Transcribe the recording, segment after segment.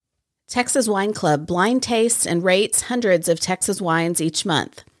Texas Wine Club blind tastes and rates hundreds of Texas wines each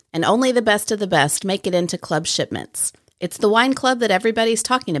month, and only the best of the best make it into club shipments. It's the wine club that everybody's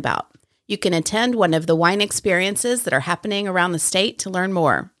talking about. You can attend one of the wine experiences that are happening around the state to learn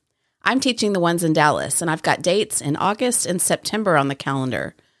more. I'm teaching the ones in Dallas, and I've got dates in August and September on the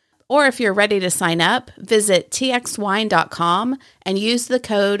calendar. Or if you're ready to sign up, visit txwine.com and use the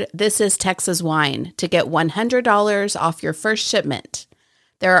code ThisIsTexasWine to get $100 off your first shipment.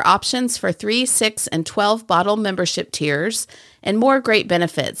 There are options for 3, 6, and 12 bottle membership tiers and more great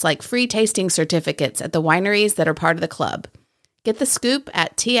benefits like free tasting certificates at the wineries that are part of the club. Get the scoop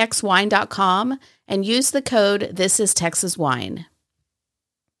at txwine.com and use the code ThisIsTexasWine.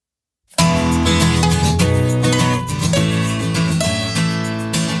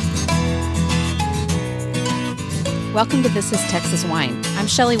 Welcome to This is Texas Wine. I'm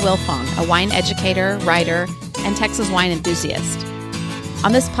Shelley Wilfong, a wine educator, writer, and Texas wine enthusiast.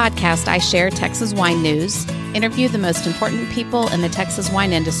 On this podcast, I share Texas wine news, interview the most important people in the Texas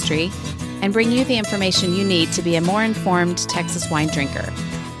wine industry, and bring you the information you need to be a more informed Texas wine drinker.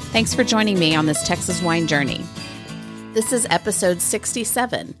 Thanks for joining me on this Texas wine journey. This is episode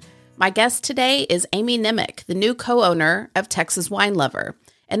 67. My guest today is Amie Nemec, the new co-owner of Texas Wine Lover.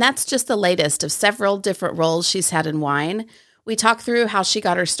 And that's just the latest of several different roles she's had in wine. We talk through how she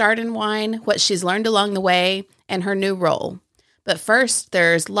got her start in wine, what she's learned along the way, and her new role. But first,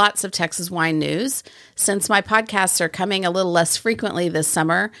 there's lots of Texas wine news. Since my podcasts are coming a little less frequently this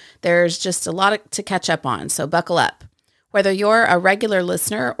summer, there's just a lot to catch up on, so buckle up. Whether you're a regular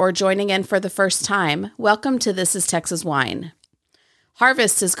listener or joining in for the first time, welcome to This is Texas Wine.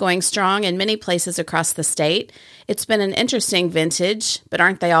 Harvest is going strong in many places across the state. It's been an interesting vintage, but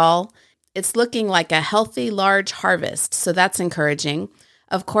aren't they all? It's looking like a healthy, large harvest, so that's encouraging.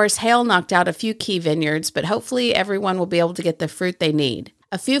 Of course, hail knocked out a few key vineyards, but hopefully everyone will be able to get the fruit they need.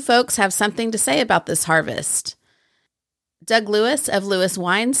 A few folks have something to say about this harvest. Doug Lewis of Lewis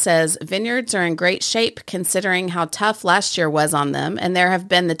Wine says vineyards are in great shape considering how tough last year was on them, and there have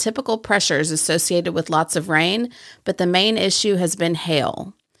been the typical pressures associated with lots of rain, but the main issue has been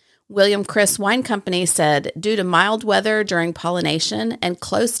hail. William Chris Wine Company said, due to mild weather during pollination and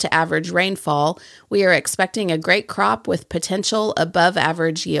close to average rainfall, we are expecting a great crop with potential above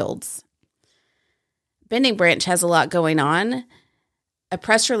average yields. Bending Branch has a lot going on. A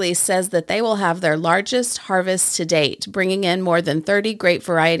press release says that they will have their largest harvest to date, bringing in more than 30 grape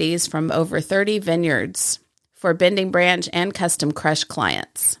varieties from over 30 vineyards for Bending Branch and custom crush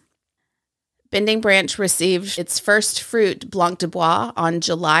clients. Bending Branch received its first fruit Blanc de Bois on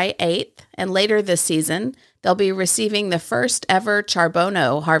July 8th, and later this season, they'll be receiving the first ever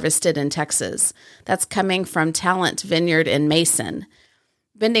Charbonneau harvested in Texas. That's coming from Talent Vineyard in Mason.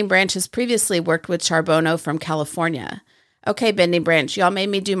 Bending Branch has previously worked with Charbonneau from California. Okay, Bending Branch, y'all made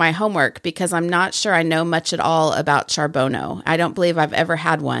me do my homework because I'm not sure I know much at all about Charbonneau. I don't believe I've ever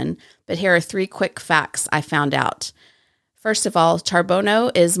had one, but here are 3 quick facts I found out. First of all, Charbonneau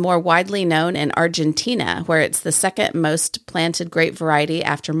is more widely known in Argentina, where it's the second most planted grape variety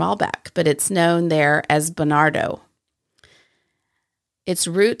after Malbec, but it's known there as Bernardo. Its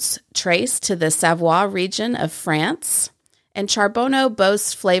roots trace to the Savoie region of France, and Charbonneau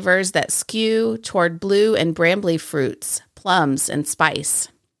boasts flavors that skew toward blue and brambly fruits, plums, and spice.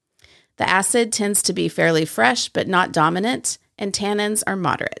 The acid tends to be fairly fresh but not dominant, and tannins are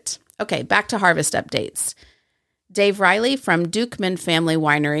moderate. Okay, back to harvest updates. Dave Riley from Dukeman Family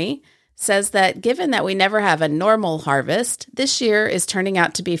Winery says that given that we never have a normal harvest, this year is turning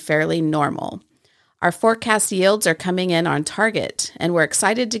out to be fairly normal. Our forecast yields are coming in on target, and we're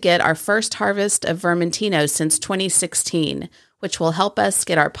excited to get our first harvest of Vermentino since 2016, which will help us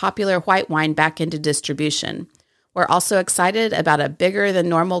get our popular white wine back into distribution. We're also excited about a bigger than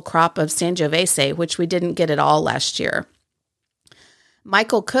normal crop of Sangiovese, which we didn't get at all last year.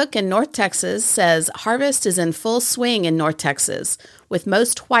 Michael Cook in North Texas says harvest is in full swing in North Texas, with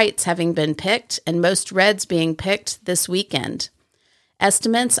most whites having been picked and most reds being picked this weekend.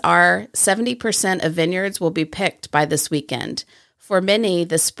 Estimates are 70% of vineyards will be picked by this weekend. For many,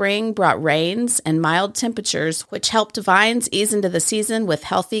 the spring brought rains and mild temperatures, which helped vines ease into the season with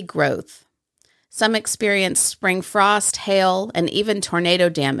healthy growth. Some experienced spring frost, hail, and even tornado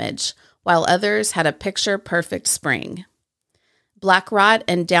damage, while others had a picture-perfect spring. Black rot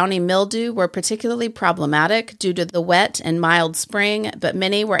and downy mildew were particularly problematic due to the wet and mild spring, but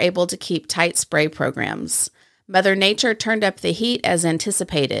many were able to keep tight spray programs. Mother Nature turned up the heat as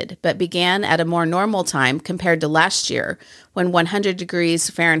anticipated, but began at a more normal time compared to last year, when 100 degrees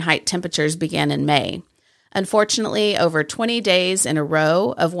Fahrenheit temperatures began in May. Unfortunately, over 20 days in a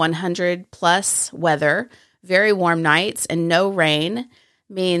row of 100-plus weather, very warm nights, and no rain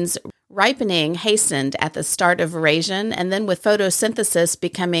means Ripening hastened at the start of veraison, and then with photosynthesis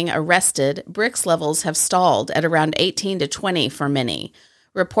becoming arrested, Brix levels have stalled at around 18 to 20 for many.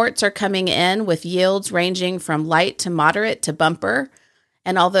 Reports are coming in with yields ranging from light to moderate to bumper,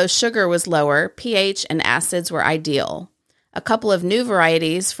 and although sugar was lower, pH and acids were ideal. A couple of new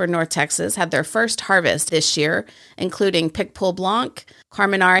varieties for North Texas had their first harvest this year, including Picpoul Blanc,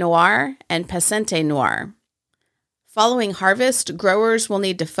 Carmenère Noir, and Pacente Noir. Following harvest, growers will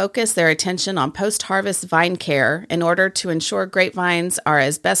need to focus their attention on post-harvest vine care in order to ensure grapevines are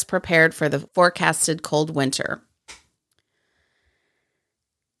as best prepared for the forecasted cold winter.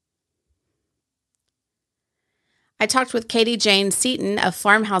 I talked with Katie Jane Seaton of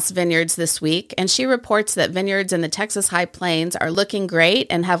Farmhouse Vineyards this week, and she reports that vineyards in the Texas High Plains are looking great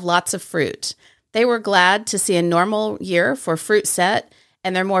and have lots of fruit. They were glad to see a normal year for fruit set,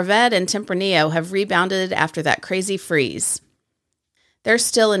 and their Mourvedre and Tempranillo have rebounded after that crazy freeze. They're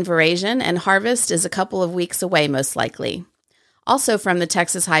still in veraison, and harvest is a couple of weeks away most likely. Also from the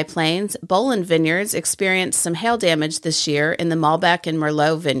Texas High Plains, Bolin Vineyards experienced some hail damage this year in the Malbec and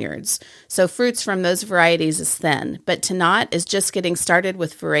Merlot vineyards, so fruits from those varieties is thin, but Tannat is just getting started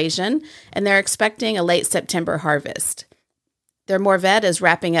with veraison, and they're expecting a late September harvest. Their Mourvedre is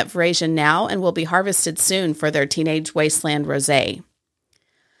wrapping up veraison now and will be harvested soon for their Teenage Wasteland Rosé.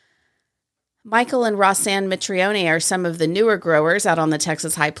 Michael and Rosanne Mitrione are some of the newer growers out on the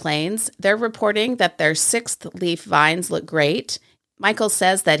Texas High Plains. They're reporting that their sixth leaf vines look great. Michael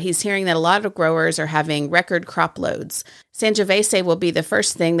says that he's hearing that a lot of growers are having record crop loads. Sangiovese will be the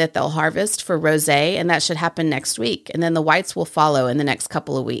first thing that they'll harvest for rosé, and that should happen next week, and then the whites will follow in the next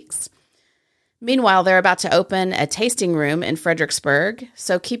couple of weeks. Meanwhile, they're about to open a tasting room in Fredericksburg,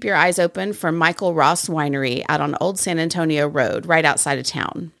 so keep your eyes open for Michael Ross Winery out on Old San Antonio Road, right outside of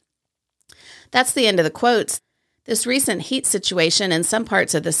town. That's the end of the quotes. This recent heat situation in some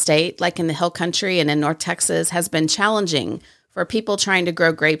parts of the state, like in the Hill Country and in North Texas, has been challenging for people trying to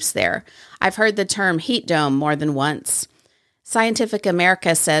grow grapes there. I've heard the term heat dome more than once. Scientific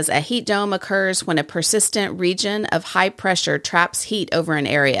America says a heat dome occurs when a persistent region of high pressure traps heat over an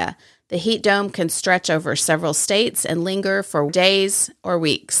area. The heat dome can stretch over several states and linger for days or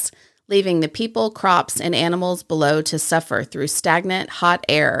weeks, leaving the people, crops, and animals below to suffer through stagnant, hot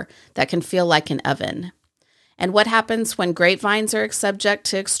air that can feel like an oven. And what happens when grapevines are subject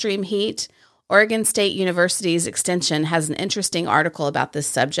to extreme heat? Oregon State University's Extension has an interesting article about this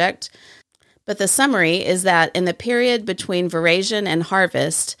subject, but the summary is that in the period between veraison and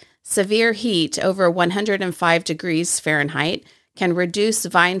harvest, severe heat over 105 degrees Fahrenheit can reduce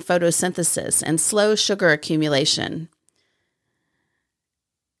vine photosynthesis and slow sugar accumulation.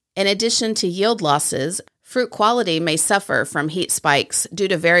 In addition to yield losses, fruit quality may suffer from heat spikes due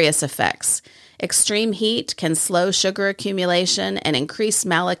to various effects. Extreme heat can slow sugar accumulation and increase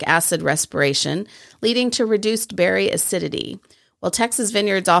malic acid respiration, leading to reduced berry acidity. Well, Texas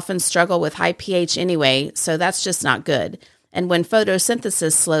vineyards often struggle with high pH anyway, so that's just not good. And when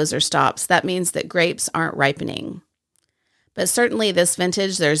photosynthesis slows or stops, that means that grapes aren't ripening. But certainly this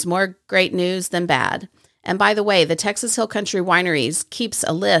vintage, there's more great news than bad. And by the way, the Texas Hill Country Wineries keeps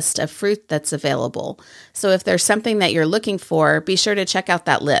a list of fruit that's available. So if there's something that you're looking for, be sure to check out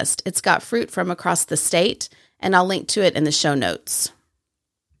that list. It's got fruit from across the state, and I'll link to it in the show notes.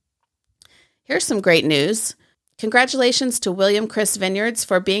 Here's some great news. Congratulations to William Chris Vineyards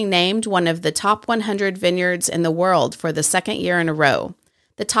for being named one of the top 100 vineyards in the world for the second year in a row.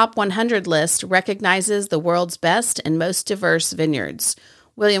 The top 100 list recognizes the world's best and most diverse vineyards.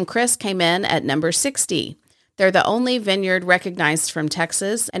 William Chris came in at number 60. They're the only vineyard recognized from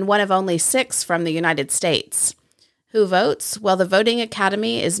Texas and one of only 6 from the United States. Who votes? Well, the voting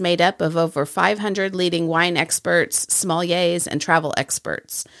academy is made up of over 500 leading wine experts, sommeliers, and travel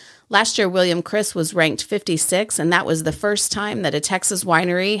experts. Last year, William Chris was ranked 56, and that was the first time that a Texas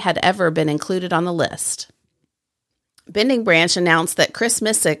winery had ever been included on the list. Bending Branch announced that Chris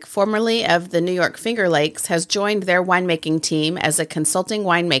Missick, formerly of the New York Finger Lakes, has joined their winemaking team as a consulting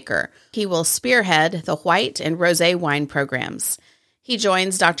winemaker. He will spearhead the white and rosé wine programs. He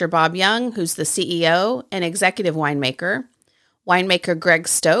joins Dr. Bob Young, who's the CEO and executive winemaker, winemaker Greg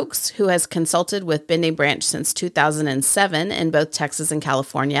Stokes, who has consulted with Bending Branch since 2007 in both Texas and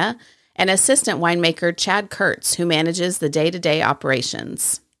California, and assistant winemaker Chad Kurtz, who manages the day-to-day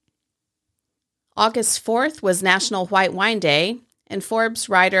operations. August 4th was National White Wine Day, and Forbes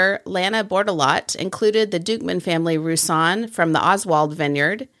writer Lana Bordelot included the Dukeman family Roussanne from the Oswald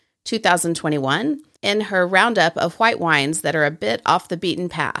Vineyard, 2021, in her roundup of white wines that are a bit off the beaten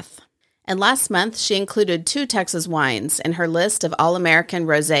path. And last month, she included 2 Texas wines in her list of All-American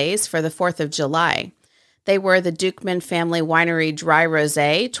Rosés for the 4th of July. They were the Dukeman Family Winery Dry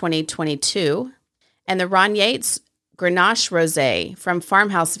Rosé 2022 and the Ron Yates Grenache Rosé from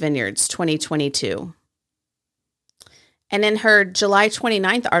Farmhouse Vineyards 2022. And in her July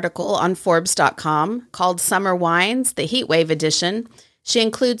 29th article on Forbes.com called Summer Wines, the Heatwave Edition, she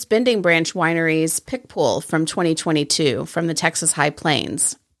includes Bending Branch Winery's Pickpool from 2022 from the Texas High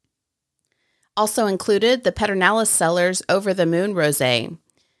Plains. Also included the Pedernales Cellars Over the Moon Rosé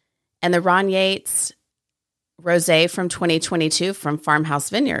and the Ron Yates Rosé from 2022 from Farmhouse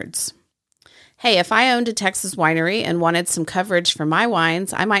Vineyards. Hey, if I owned a Texas winery and wanted some coverage for my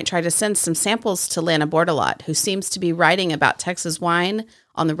wines, I might try to send some samples to Lana Bordelot, who seems to be writing about Texas wine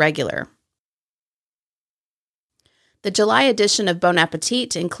on the regular. The July edition of Bon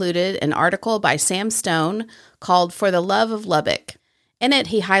Appetit included an article by Sam Stone called For the Love of Lubbock. In it,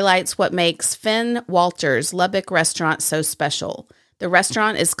 he highlights what makes Finn Walter's Lubbock restaurant so special. The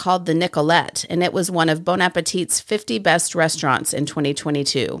restaurant is called the Nicolette, and it was one of Bon Appetit's 50 best restaurants in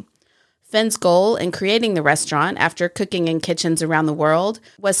 2022. Finn's goal in creating the restaurant, after cooking in kitchens around the world,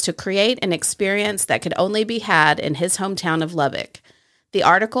 was to create an experience that could only be had in his hometown of Lubbock. The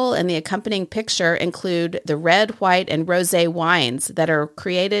article and the accompanying picture include the red, white, and rosé wines that are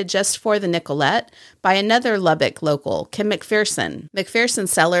created just for the Nicolette by another Lubbock local, Kim McPherson. McPherson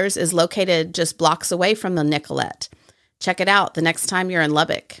Cellars is located just blocks away from the Nicolette. Check it out the next time you're in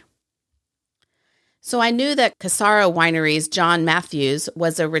Lubbock. So I knew that Casaro Winery's John Matthews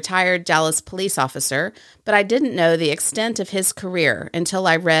was a retired Dallas police officer, but I didn't know the extent of his career until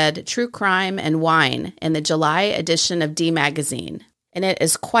I read True Crime and Wine in the July edition of D Magazine. And it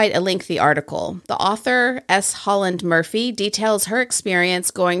is quite a lengthy article. The author, S. Holland Murphy, details her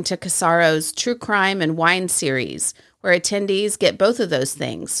experience going to Casaro's True Crime and Wine series, where attendees get both of those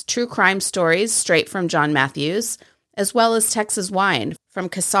things, true crime stories straight from John Matthews, as well as Texas wine from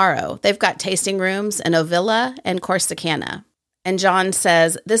Casaro. They've got tasting rooms in Ovilla and Corsicana. And John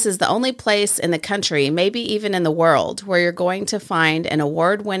says, this is the only place in the country, maybe even in the world, where you're going to find an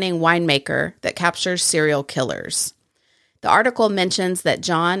award-winning winemaker that captures serial killers. The article mentions that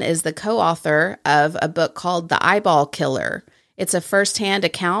John is the co-author of a book called The Eyeball Killer. It's a first-hand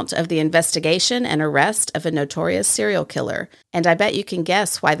account of the investigation and arrest of a notorious serial killer. And I bet you can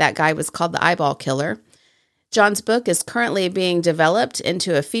guess why that guy was called the Eyeball Killer. John's book is currently being developed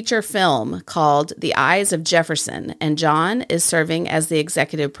into a feature film called The Eyes of Jefferson, and John is serving as the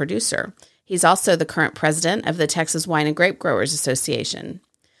executive producer. He's also the current president of the Texas Wine and Grape Growers Association.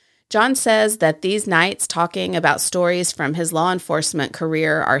 John says that these nights talking about stories from his law enforcement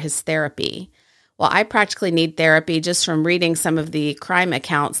career are his therapy. Well, I practically need therapy just from reading some of the crime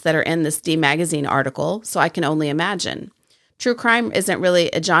accounts that are in this D Magazine article, so I can only imagine. True crime isn't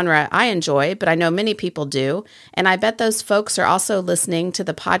really a genre I enjoy, but I know many people do, and I bet those folks are also listening to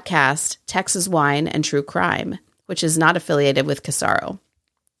the podcast Texas Wine and True Crime, which is not affiliated with Casaro.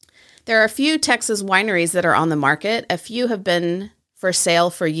 There are a few Texas wineries that are on the market. A few have been for sale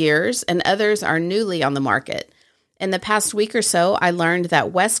for years, and others are newly on the market. In the past week or so, I learned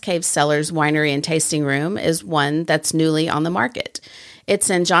that West Cave Cellars Winery and Tasting Room is one that's newly on the market. It's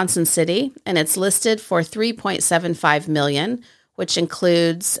in Johnson City, and it's listed for $3.75 million, which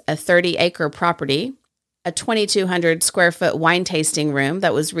includes a 30-acre property, a 2,200 square foot wine tasting room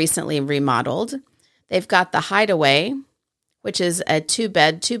that was recently remodeled. They've got the Hideaway, which is a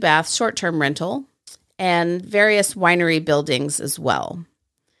 2-bed, 2-bath short-term rental, and various winery buildings as well.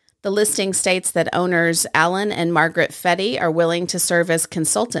 The listing states that owners Alan and Margaret Fetty are willing to serve as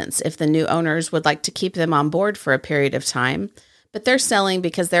consultants if the new owners would like to keep them on board for a period of time, but they're selling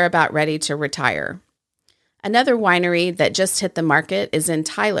because they're about ready to retire. Another winery that just hit the market is in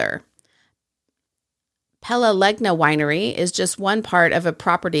Tyler. Pella Legna Winery is just one part of a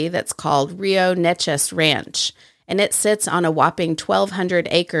property that's called Rio Neches Ranch, and it sits on a whopping 1,200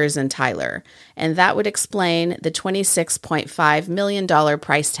 acres in Tyler, and that would explain the $26.5 million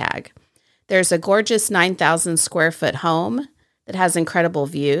price tag. There's a gorgeous 9,000 square foot home that has incredible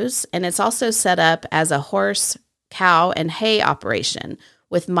views, and it's also set up as a horse, cow, and hay operation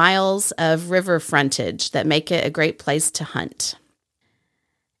with miles of river frontage that make it a great place to hunt.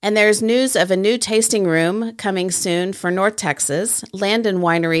 And there's news of a new tasting room coming soon for North Texas. Landon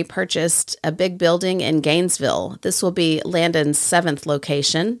Winery purchased a big building in Gainesville. This will be Landon's 7th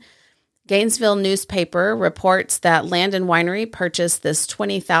location. Gainesville newspaper reports that Landon Winery purchased this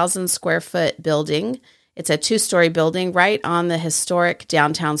 20,000 square foot building. It's a 2-story building right on the historic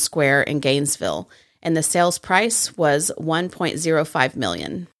downtown square in Gainesville, and the sales price was $1.05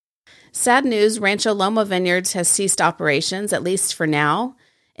 million. Sad news, Rancho Loma Vineyards has ceased operations, at least for now.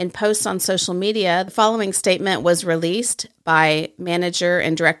 In posts on social media, the following statement was released by manager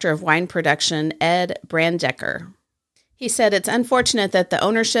and director of wine production, Ed Brandecker. He said, "It's unfortunate that the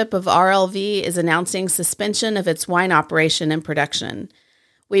ownership of RLV is announcing suspension of its wine operation and production.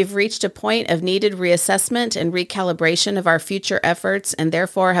 We've reached a point of needed reassessment and recalibration of our future efforts and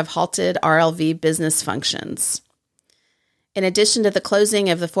therefore have halted RLV business functions. In addition to the closing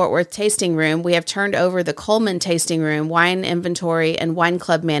of the Fort Worth Tasting Room, we have turned over the Coleman Tasting Room, wine inventory, and wine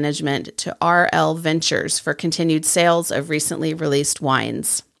club management to RL Ventures for continued sales of recently released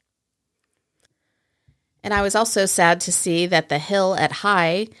wines." And I was also sad to see that the Hill at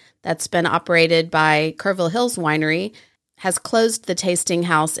High, that's been operated by Kerrville Hills Winery, has closed the tasting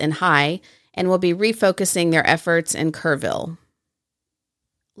house in High and will be refocusing their efforts in Kerrville.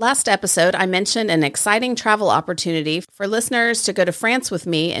 Last episode, I mentioned an exciting travel opportunity for listeners to go to France with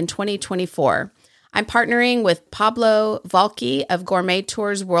me in 2024. I'm partnering with Pablo Valky of Gourmet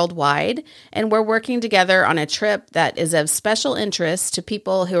Tours Worldwide, and we're working together on a trip that is of special interest to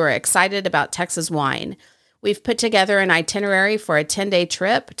people who are excited about Texas wine. We've put together an itinerary for a 10-day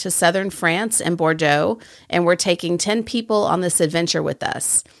trip to southern France and Bordeaux, and we're taking 10 people on this adventure with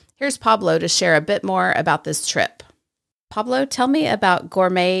us. Here's Pablo to share a bit more about this trip. Pablo, tell me about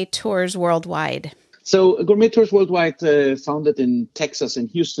Gourmet Tours Worldwide. So Gourmet Tours Worldwide, founded in Texas, in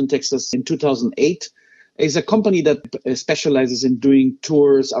Houston, Texas, in 2008, is a company that specializes in doing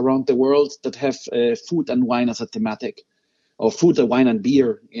tours around the world that have food and wine as a thematic, or food, wine, and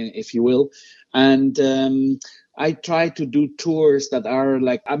beer, if you will. And I try to do tours that are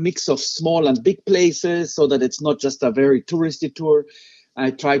like a mix of small and big places so that it's not just a very touristy tour.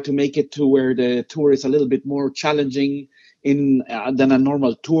 I try to make it to where the tour is a little bit more challenging than a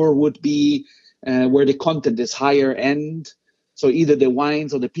normal tour would be, where the content is higher end. So either the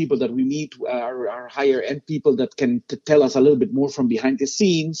wines or the people that we meet are higher end people that can tell us a little bit more from behind the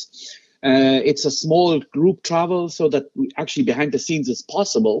scenes. It's a small group travel so that actually behind the scenes is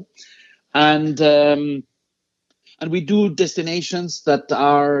possible. And we do destinations that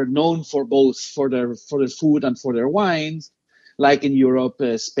are known for both for their food and for their wines, like in Europe,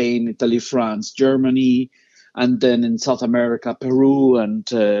 Spain, Italy, France, Germany, and then in South America, Peru and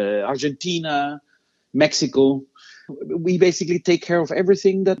Argentina, Mexico. We basically take care of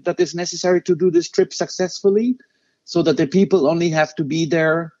everything that is necessary to do this trip successfully, so that the people only have to be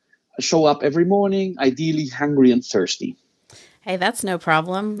there, show up every morning, ideally hungry and thirsty. Hey, that's no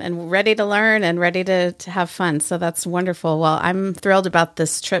problem, and ready to learn and ready to have fun. So that's wonderful. Well, I'm thrilled about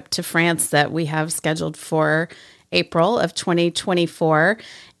this trip to France that we have scheduled for April of 2024.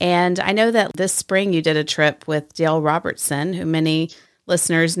 And I know that this spring you did a trip with Dale Robertson, who many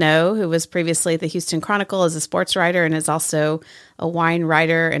listeners know, who was previously at the Houston Chronicle as a sports writer and is also a wine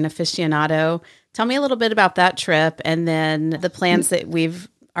writer and aficionado. Tell me a little bit about that trip and then the plans that we've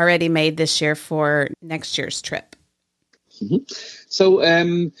already made this year for next year's trip. Mm-hmm. So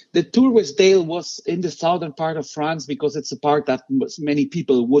the tour with Dale was in the southern part of France because it's a part that many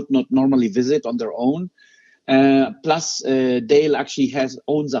people would not normally visit on their own. Plus, Dale actually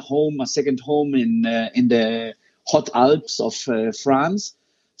owns a second home in the hot Alps of France,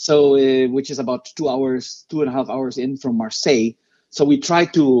 so which is about 2.5 hours in from Marseille. So we try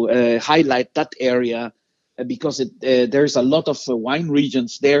to highlight that area because there's a lot of wine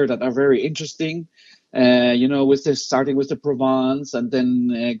regions there that are very interesting. Starting with the Provence and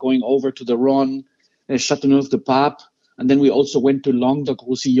then going over to the Rhône, Châteauneuf-du-Pape, and then we also went to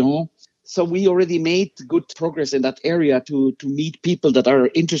Languedoc-Roussillon. So we already made good progress in that area to meet people that are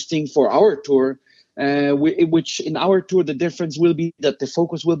interesting for our tour, which in our tour, the difference will be that the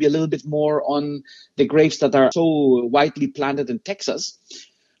focus will be a little bit more on the grapes that are so widely planted in Texas.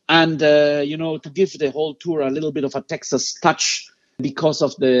 And, to give the whole tour a little bit of a Texas touch because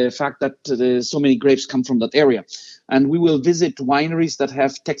of the fact that so many grapes come from that area. And we will visit wineries that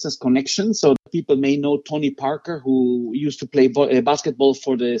have Texas connections. So people may know Tony Parker, who used to play basketball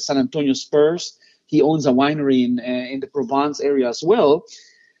for the San Antonio Spurs. He owns a winery in the Provence area as well.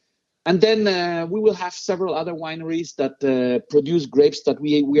 And then we will have several other wineries that produce grapes that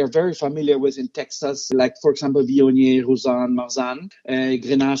we are very familiar with in Texas, like, for example, Viognier, Roussanne, Marsanne,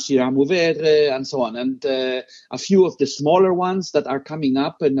 Grenache, Syrah, Mourvèdre, and so on. And a few of the smaller ones that are coming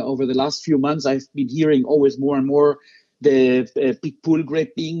up. And over the last few months, I've been hearing always more and more the Picpoul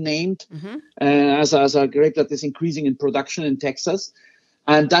grape being named as a grape that is increasing in production in Texas.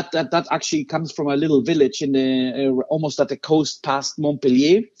 And that actually comes from a little village in almost at the coast past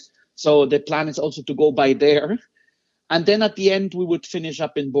Montpellier. So the plan is also to go by there. And then at the end, we would finish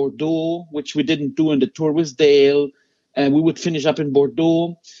up in Bordeaux, which we didn't do in the tour with Dale. And we would finish up in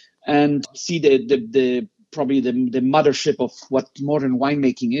Bordeaux and see the probably the mothership of what modern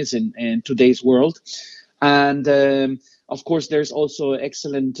winemaking is in today's world. And of course, there's also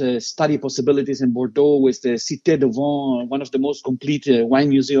excellent study possibilities in Bordeaux with the Cité de Vin, one of the most complete wine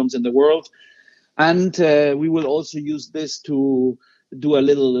museums in the world. And we will also use this to do a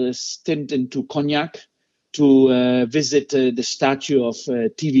little stint into Cognac, to visit the statue of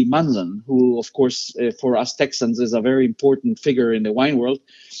T.V. Manlin, who, of course, for us Texans is a very important figure in the wine world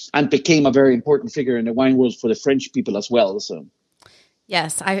and became a very important figure in the wine world for the French people as well. So.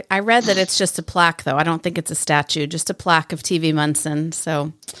 Yes, I read that it's just a plaque, though. I don't think it's a statue, just a plaque of T.V. Munson.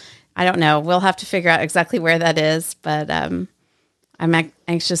 So I don't know. We'll have to figure out exactly where that is, but I'm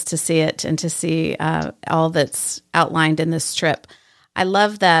anxious to see it and to see all that's outlined in this trip. I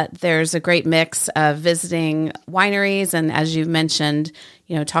love that there's a great mix of visiting wineries and, as you mentioned,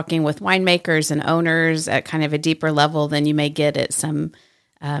 talking with winemakers and owners at kind of a deeper level than you may get at some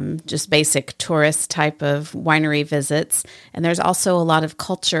just basic tourist type of winery visits. And there's also a lot of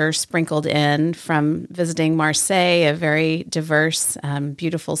culture sprinkled in from visiting Marseille, a very diverse,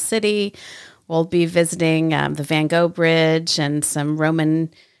 beautiful city. We'll be visiting the Van Gogh Bridge and some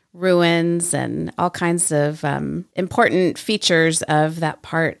Roman ruins and all kinds of important features of that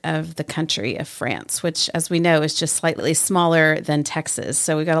part of the country of France, which, as we know, is just slightly smaller than Texas.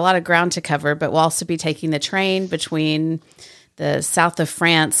 So we've got a lot of ground to cover, but we'll also be taking the train between the south of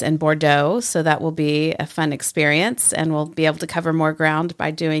France and Bordeaux. So that will be a fun experience, and we'll be able to cover more ground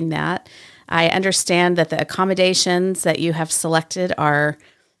by doing that. I understand that the accommodations that you have selected are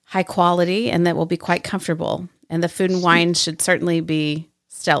high quality and that will be quite comfortable. And the food and wine should certainly be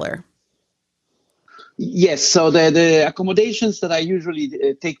stellar. Yes, so the accommodations that I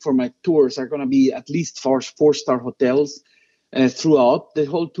usually take for my tours are going to be at least four-star hotels throughout the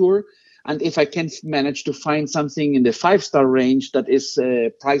whole tour. And if I can manage to find something in the 5-star range that is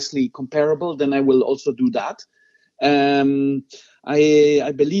pricely comparable, then I will also do that.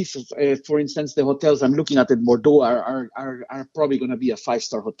 I believe, for instance, the hotels I'm looking at in Bordeaux are probably going to be a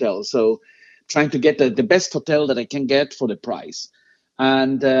 5-star hotel. So trying to get the best hotel that I can get for the price.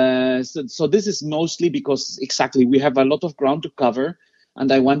 And so this is mostly because exactly we have a lot of ground to cover,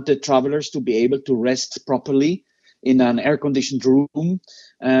 and I want the travelers to be able to rest properly in an air-conditioned room,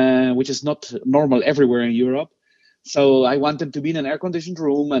 which is not normal everywhere in Europe. So I want them to be in an air-conditioned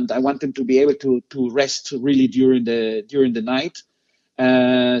room, and I want them to be able to rest really during the night,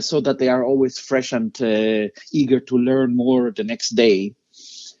 so that they are always fresh and eager to learn more the next day.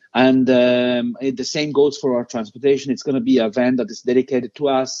 And the same goes for our transportation. It's going to be a van that is dedicated to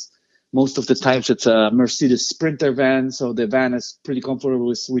us. Most of the times it's a Mercedes Sprinter van, so the van is pretty comfortable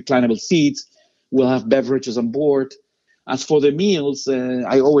with reclinable seats. We'll have beverages on board. As for the meals,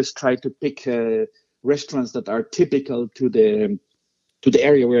 I always try to pick restaurants that are typical to the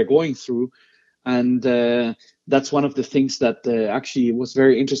area we're going through. And that's one of the things that actually was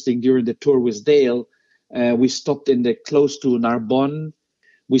very interesting during the tour with Dale. We stopped close to Narbonne.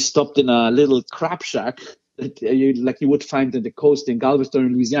 We stopped in a little crab shack that you would find in the coast in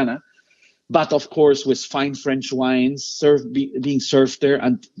Galveston, Louisiana. But of course, with fine French wines being served there,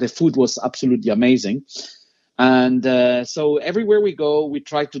 and the food was absolutely amazing. And so everywhere we go, we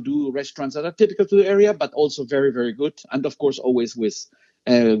try to do restaurants that are typical to the area, but also very, very good. And of course, always with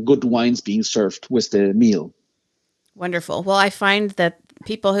good wines being served with the meal. Wonderful. Well, I find that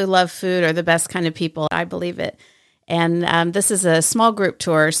people who love food are the best kind of people. I believe it. And this is a small group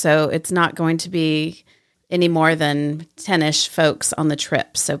tour, so it's not going to be any more than 10-ish folks on the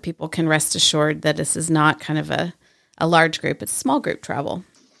trip. So people can rest assured that this is not kind of a large group. It's small group travel.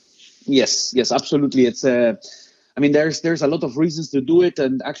 Yes, absolutely. It's there's a lot of reasons to do it.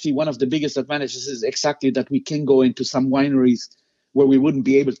 And actually, one of the biggest advantages is exactly that we can go into some wineries where we wouldn't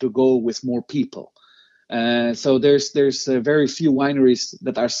be able to go with more people. So there's very few wineries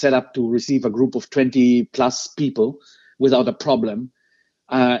that are set up to receive a group of 20 plus people without a problem.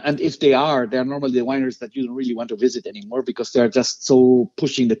 And if they're normally the wineries that you don't really want to visit anymore because they're just so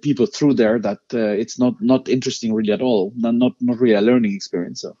pushing the people through there that it's not interesting really at all. Not really a learning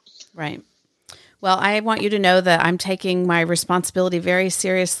experience. So. Right. Well, I want you to know that I'm taking my responsibility very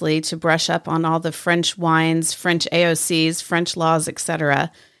seriously to brush up on all the French wines, French AOCs, French laws,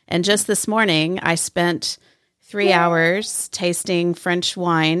 etc. And just this morning, I spent 3 hours tasting French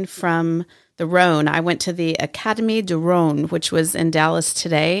wine from the Rhone. I went to the Académie du Rhône, which was in Dallas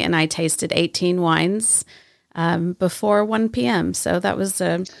today, and I tasted 18 wines before 1 p.m. So that was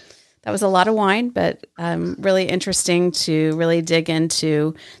a lot of wine, but really interesting to really dig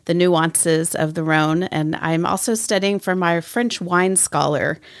into the nuances of the Rhone. And I'm also studying for my French wine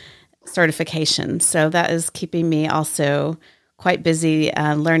scholar certification. So that is keeping me also quite busy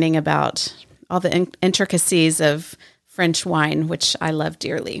learning about all the intricacies of French wine, which I love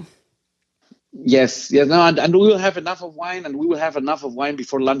dearly. Yes, yes, no, and we will have enough of wine, and we will have enough of wine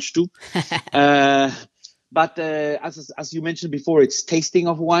before lunch too. But as you mentioned before, it's tasting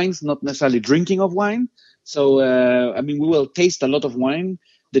of wines, not necessarily drinking of wine. So, we will taste a lot of wine.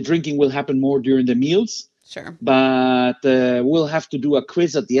 The drinking will happen more during the meals. Sure. But we'll have to do a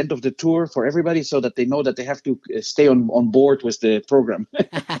quiz at the end of the tour for everybody so that they know that they have to stay on board with the program.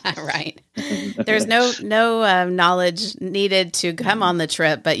 Right. There's no knowledge needed to come on the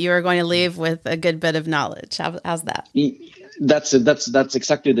trip, but you are going to leave with a good bit of knowledge. How's that? That's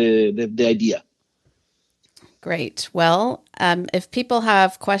exactly the idea. Great. Well, if people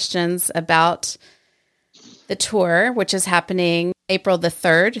have questions about the tour, which is happening April the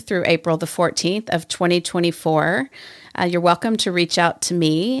 3rd through April the 14th of 2024, you're welcome to reach out to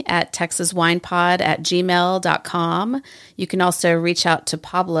me at texaswinepod@gmail.com. You can also reach out to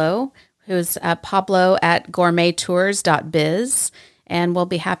Pablo, who's Pablo at gourmettours.biz, and we'll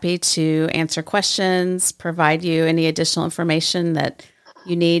be happy to answer questions, provide you any additional information that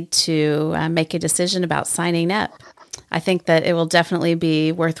you need to make a decision about signing up. I think that it will definitely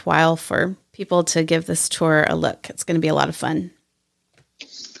be worthwhile for people to give this tour a look. It's going to be a lot of fun.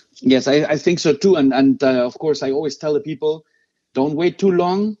 Yes, I think so too. And of course, I always tell the people, don't wait too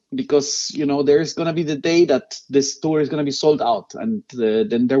long, because, there's going to be the day that this tour is going to be sold out, and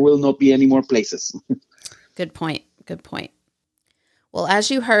then there will not be any more places. Good point. Good point. Well,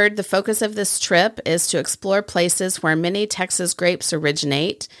 as you heard, the focus of this trip is to explore places where many Texas grapes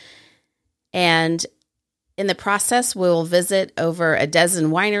originate. And in the process, we will visit over a dozen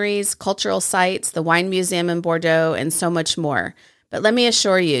wineries, cultural sites, the wine museum in Bordeaux, and so much more. But let me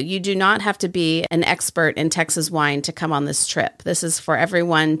assure you, you do not have to be an expert in Texas wine to come on this trip. This is for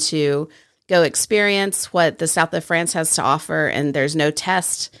everyone to go experience what the South of France has to offer, and there's no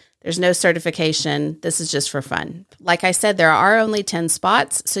test. There's no certification. This is just for fun. Like I said, there are only 10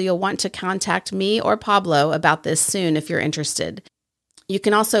 spots, so you'll want to contact me or Pablo about this soon if you're interested. You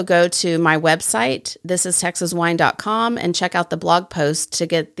can also go to my website, thisistexaswine.com, and check out the blog post to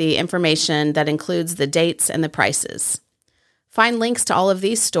get the information that includes the dates and the prices. Find links to all of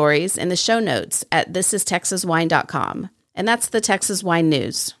these stories in the show notes at thisistexaswine.com. And that's the Texas Wine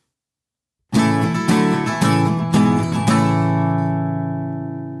News.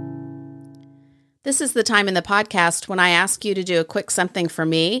 This is the time in the podcast when I ask you to do a quick something for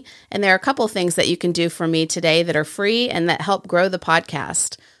me, and there are a couple things that you can do for me today that are free and that help grow the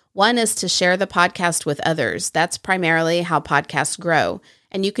podcast. One is to share the podcast with others. That's primarily how podcasts grow,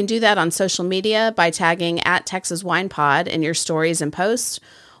 and you can do that on social media by tagging at Texas Wine Pod in your stories and posts,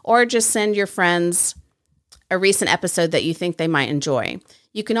 or just send your friends a recent episode that you think they might enjoy.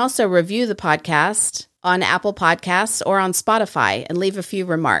 You can also review the podcast on Apple Podcasts or on Spotify and leave a few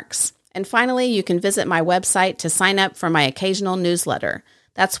remarks. And finally, you can visit my website to sign up for my occasional newsletter.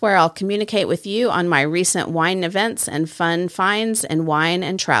 That's where I'll communicate with you on my recent wine events and fun finds in wine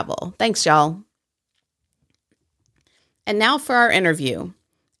and travel. Thanks, y'all. And now for our interview.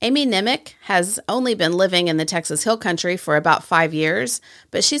 Amie Nemec has only been living in the Texas Hill Country for about 5 years,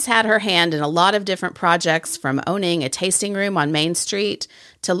 but she's had her hand in a lot of different projects, from owning a tasting room on Main Street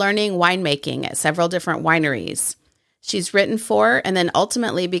to learning winemaking at several different wineries. She's written for and then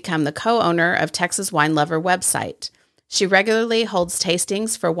ultimately become the co-owner of Texas Wine Lover website. She regularly holds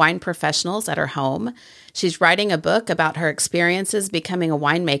tastings for wine professionals at her home. She's writing a book about her experiences becoming a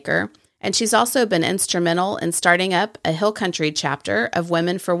winemaker, and she's also been instrumental in starting up a Hill Country chapter of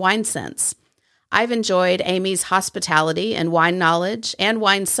Women for Wine Sense. I've enjoyed Amie's hospitality and wine knowledge and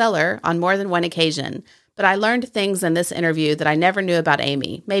wine cellar on more than one occasion, but I learned things in this interview that I never knew about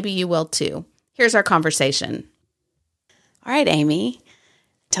Amie. Maybe you will too. Here's our conversation. All right, Amie,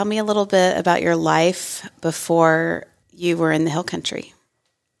 tell me a little bit about your life before you were in the Hill Country.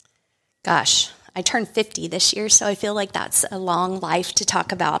 Gosh, I turned 50 this year, so I feel like that's a long life to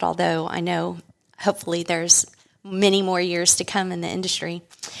talk about, although I know hopefully there's many more years to come in the industry.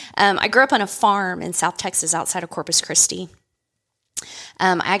 I grew up on a farm in South Texas outside of Corpus Christi.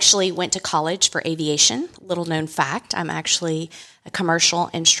 I actually went to college for aviation. Little known fact, I'm actually a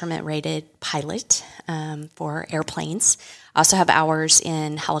commercial instrument rated pilot for airplanes. I also have hours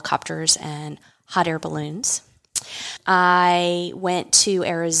in helicopters and hot air balloons. I went to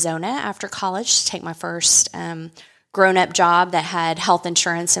Arizona after college to take my first grown-up job that had health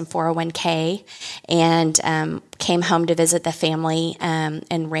insurance and 401k, and came home to visit the family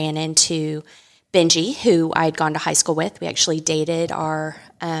and ran into Benji, who I'd gone to high school with. We actually dated our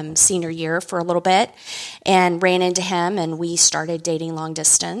senior year for a little bit and ran into him, and we started dating long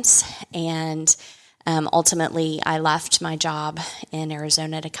distance. And Ultimately, I left my job in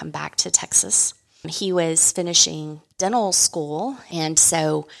Arizona to come back to Texas. He was finishing dental school, and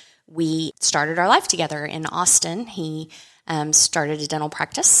so we started our life together in Austin. He started a dental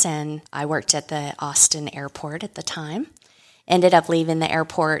practice, and I worked at the Austin airport at the time. Ended up leaving the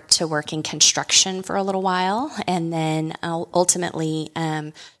airport to work in construction for a little while, and then ultimately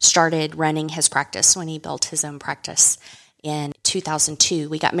started running his practice when he built his own practice in 2002.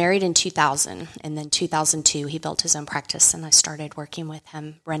 We got married in 2000, and then 2002 he built his own practice, and I started working with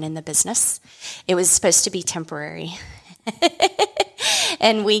him running the business. It was supposed to be temporary,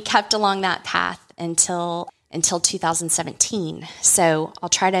 and we kept along that path until 2017. So I'll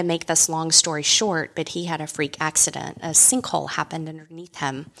try to make this long story short, but he had a freak accident. A sinkhole happened underneath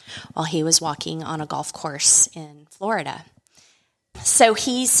him while he was walking on a golf course in Florida. So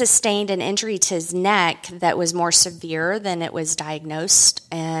he sustained an injury to his neck that was more severe than it was diagnosed,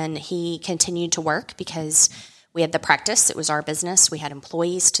 and he continued to work because we had the practice. It was our business. We had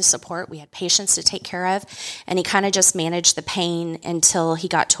employees to support. We had patients to take care of, and he kind of just managed the pain until he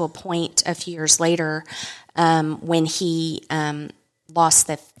got to a point a few years later when he lost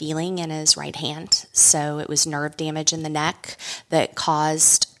the feeling in his right hand. So it was nerve damage in the neck that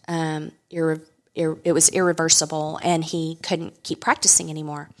caused it was irreversible, and he couldn't keep practicing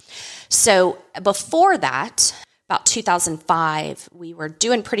anymore. So before that, about 2005, we were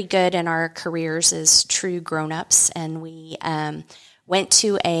doing pretty good in our careers as true grown-ups, and we went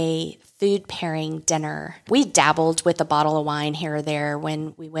to a food pairing dinner. We dabbled with a bottle of wine here or there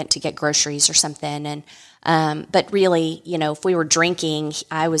when we went to get groceries or something, and but really, if we were drinking,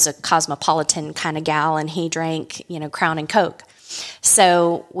 I was a cosmopolitan kind of gal, and he drank, Crown and Coke.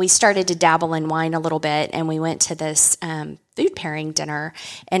 So we started to dabble in wine a little bit, and we went to this food pairing dinner,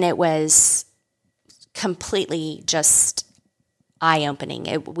 and it was completely just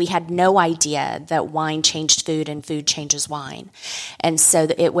eye-opening. We had no idea that wine changed food and food changes wine. And so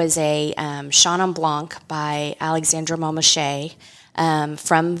it was a Chenin Blanc by Alexandre Montrachet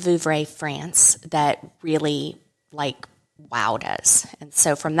from Vouvray, France, that really wowed us. And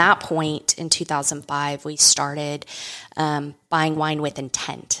so from that point in 2005, we started buying wine with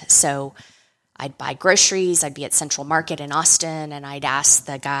intent. So I'd buy groceries, I'd be at Central Market in Austin, and I'd ask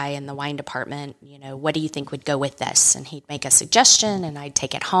the guy in the wine department, what do you think would go with this? And he'd make a suggestion, and I'd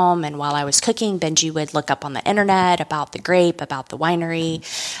take it home. And while I was cooking, Benji would look up on the internet about the grape, about the winery,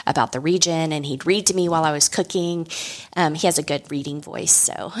 about the region, and he'd read to me while I was cooking. He has a good reading voice,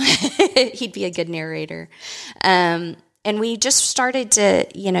 so he'd be a good narrator. And we just started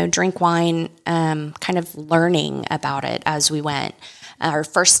to, drink wine, kind of learning about it as we went. Our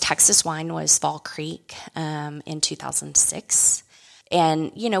first Texas wine was Fall Creek in 2006.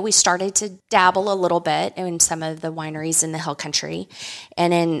 And, we started to dabble a little bit in some of the wineries in the Hill Country.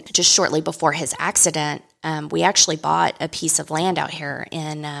 And then just shortly before his accident, we actually bought a piece of land out here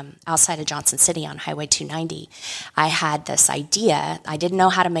in outside of Johnson City on Highway 290. I had this idea. I didn't know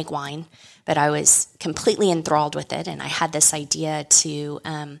how to make wine, but I was completely enthralled with it. And I had this idea to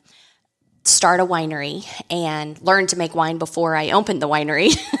start a winery and learn to make wine before I opened the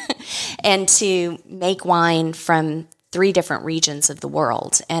winery and to make wine from 3 different regions of the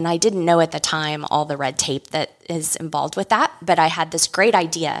world. And I didn't know at the time all the red tape that is involved with that, but I had this great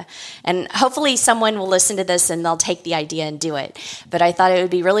idea. And hopefully someone will listen to this and they'll take the idea and do it. But I thought it would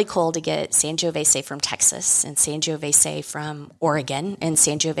be really cool to get Sangiovese from Texas and Sangiovese from Oregon and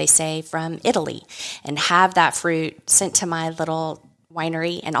Sangiovese from Italy and have that fruit sent to my little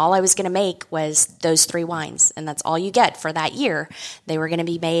winery, and all I was going to make was those 3 wines, and that's all you get for that year. They were going to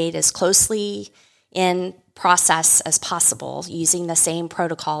be made as closely in process as possible, using the same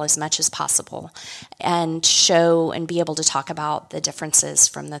protocol as much as possible, and show and be able to talk about the differences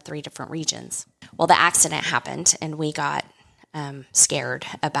from the 3 different regions. Well, the accident happened, and we got scared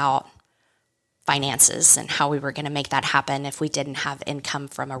about finances and how we were going to make that happen if we didn't have income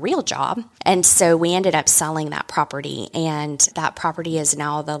from a real job. And so we ended up selling that property, and that property is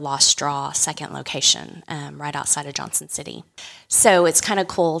now the Lost Straw second location right outside of Johnson City. So it's kind of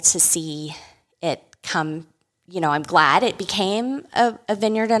cool to see it come, I'm glad it became a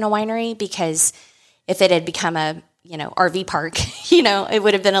vineyard and a winery, because if it had become a, RV park, it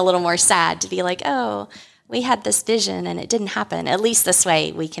would have been a little more sad to be like, oh, we had this vision and it didn't happen. At least this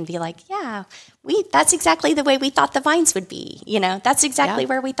way we can be like, yeah, that's exactly the way we thought the vines would be. That's exactly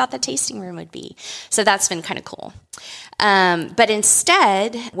where we thought the tasting room would be. So that's been kind of cool. But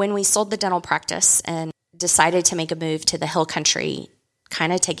instead, when we sold the dental practice and decided to make a move to the Hill Country,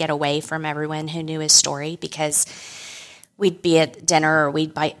 kind of to get away from everyone who knew his story, because we'd be at dinner or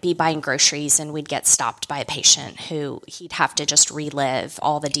we'd be buying groceries and we'd get stopped by a patient who he'd have to just relive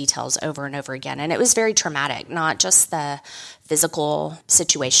all the details over and over again. And it was very traumatic, not just the physical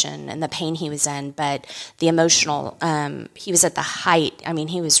situation and the pain he was in, but the emotional. He was at the height. I mean,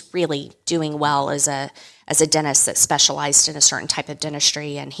 he was really doing well as a dentist that specialized in a certain type of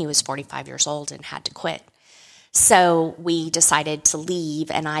dentistry, and he was 45 years old and had to quit. So we decided to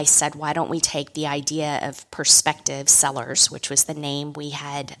leave, and I said, why don't we take the idea of Perspective Cellars, which was the name we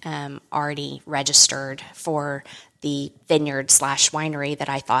had already registered for the vineyard/winery that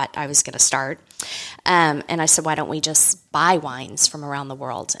I thought I was going to start. And I said, why don't we just buy wines from around the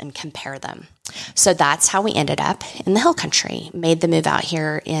world and compare them? So that's how we ended up in the Hill Country, made the move out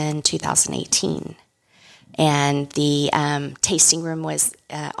here in 2018. And the tasting room was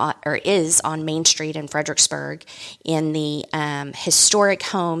is on Main Street in Fredericksburg in the historic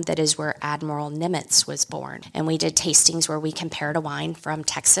home that is where Admiral Nemec was born. And we did tastings where we compared a wine from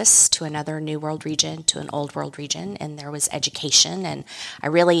Texas to another New World region to an Old World region, and there was education. And I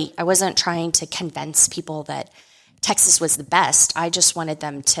wasn't trying to convince people that Texas was the best. I just wanted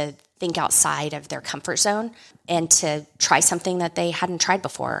them to think outside of their comfort zone and to try something that they hadn't tried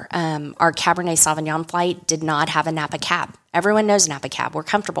before. Our Cabernet Sauvignon flight did not have a Napa cab. Everyone knows Napa cab. We're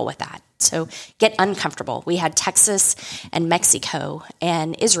comfortable with that. So get uncomfortable. We had Texas and Mexico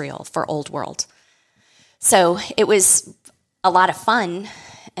and Israel for Old World. So it was a lot of fun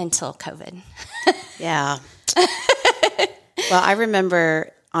until COVID. Yeah. Well, I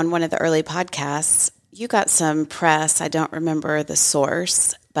remember on one of the early podcasts, you got some press. I don't remember the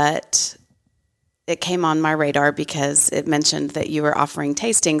source, but it came on my radar because it mentioned that you were offering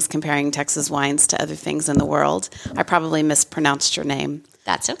tastings comparing Texas wines to other things in the world. I probably mispronounced your name.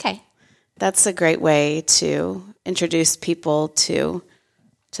 That's okay. That's a great way to introduce people to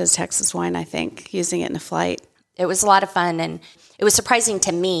Texas wine, I think, using it in a flight. It was a lot of fun, and it was surprising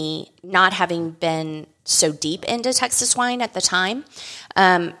to me, not having been so deep into Texas wine at the time,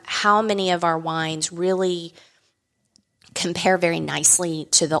 how many of our wines really compare very nicely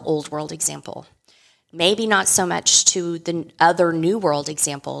to the Old World example. Maybe not so much to the other New World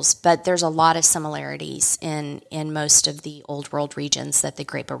examples, but there's a lot of similarities in most of the Old World regions that the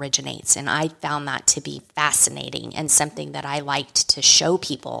grape originates. And I found that to be fascinating and something that I liked to show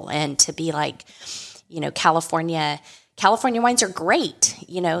people and to be like, California wines are great.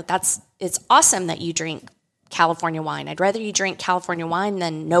 It's awesome that you drink California wine. I'd rather you drink California wine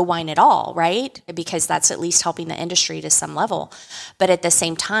than no wine at all, right? Because that's at least helping the industry to some level. But at the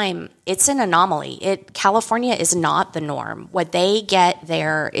same time, it's an anomaly. California is not the norm. What they get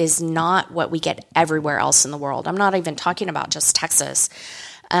there is not what we get everywhere else in the world. I'm not even talking about just Texas.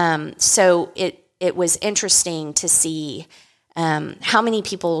 So it was interesting to see how many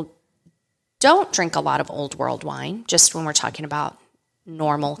people don't drink a lot of Old World wine, just when we're talking about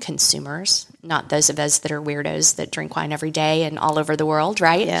normal consumers, not those of us that are weirdos that drink wine every day and all over the world,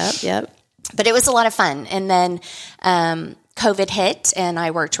 right? Yep. But it was a lot of fun. And then COVID hit, and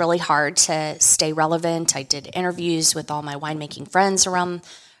I worked really hard to stay relevant. I did interviews with all my winemaking friends around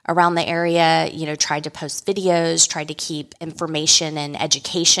the area, tried to post videos, tried to keep information and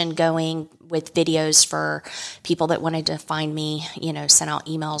education going with videos for people that wanted to find me, sent out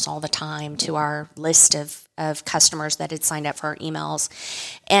emails all the time to our list of customers that had signed up for our emails.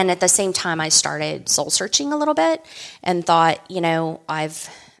 And at the same time, I started soul searching a little bit and thought, I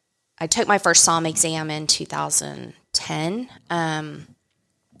took my first SOM exam in 2010.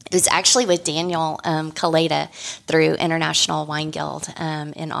 It was actually with Daniel Kaleda through International Wine Guild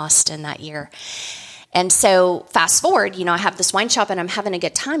in Austin that year. And so fast forward, I have this wine shop and I'm having a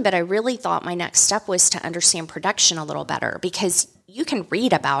good time, but I really thought my next step was to understand production a little better, because you can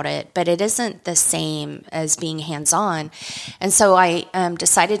read about it, but it isn't the same as being hands-on. And so I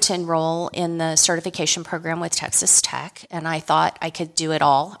decided to enroll in the certification program with Texas Tech, and I thought I could do it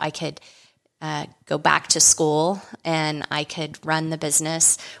all. I could go back to school, and I could run the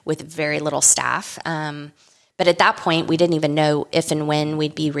business with very little staff. But at that point, we didn't even know if and when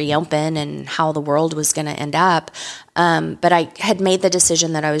we'd be reopened and how the world was going to end up. But I had made the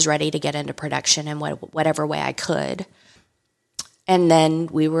decision that I was ready to get into production in whatever way I could. And then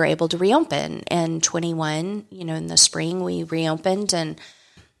we were able to reopen in 21, in the spring we reopened, and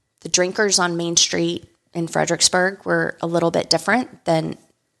the drinkers on Main Street in Fredericksburg were a little bit different than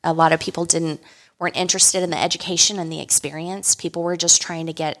a lot of people weren't interested in the education and the experience. People were just trying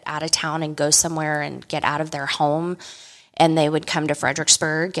to get out of town and go somewhere and get out of their home. And they would come to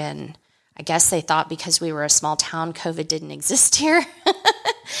Fredericksburg, and I guess they thought because we were a small town, COVID didn't exist here.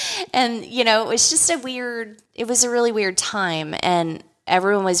 And, it was just it was a really weird time. And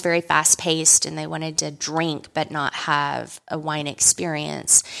everyone was very fast-paced, and they wanted to drink but not have a wine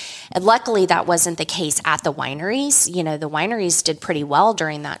experience. And luckily, that wasn't the case at the wineries. You know, the wineries did pretty well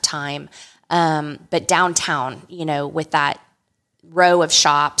during that time. But downtown, you know, with that row of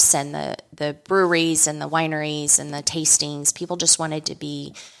shops and the breweries and the wineries and the tastings, people just wanted to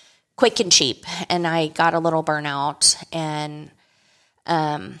be quick and cheap. And I got a little burnout, and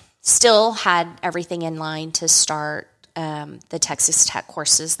still had everything in line to start the Texas Tech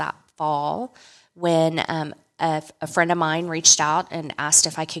courses that fall when a friend of mine reached out and asked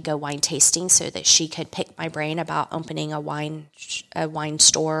if I could go wine tasting so that she could pick my brain about opening a wine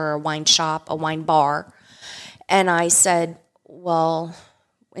store or a wine shop, a wine bar. And I said, well,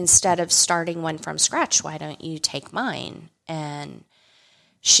 instead of starting one from scratch, why don't you take mine? And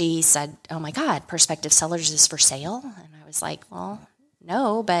she said, oh my God, Prospective Cellars is for sale? And I was like, well,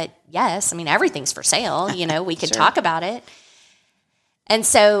 no, but yes. I mean, everything's for sale. You know, we could Sure. talk about it. And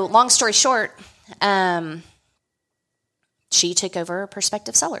so, long story short, she took over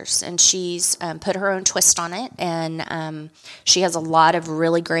Prospective Cellars, and she's put her own twist on it. And she has a lot of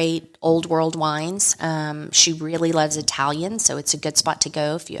really great old world wines. She really loves Italian, so it's a good spot to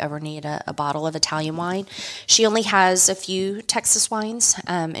go if you ever need a bottle of Italian wine. She only has a few Texas wines,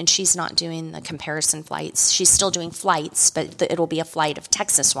 and she's not doing the comparison flights. She's still doing flights, but it'll be a flight of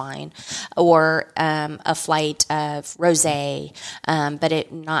Texas wine or a flight of rosé, but it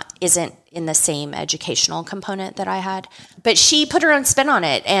isn't in the same educational component that I had. But she put her own spin on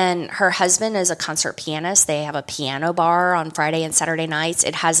it, and her husband is a concert pianist. They have a piano bar on Friday and Saturday nights.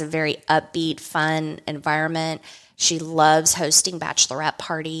 It has a very upbeat, fun environment. She loves hosting bachelorette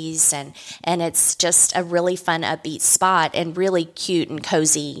parties, and it's just a really fun, upbeat spot and really cute and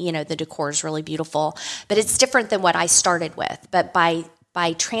cozy. You know, the decor is really beautiful, but it's different than what I started with. But by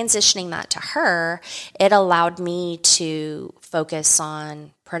transitioning that to her, it allowed me to focus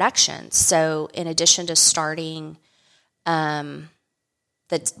on production. So in addition to starting the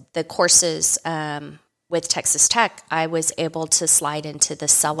courses with Texas Tech, I was able to slide into the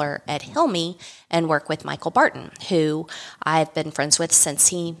cellar at Hilmy and work with Michael Barton, who I've been friends with since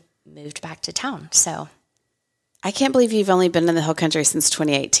he moved back to town. So I can't believe you've only been in the Hill Country since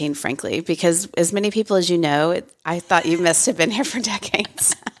 2018, frankly, because as many people as you know, I thought you must have been here for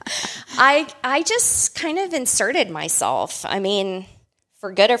decades. I just kind of inserted myself. I mean,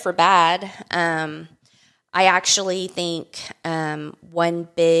 for good or for bad. I actually think one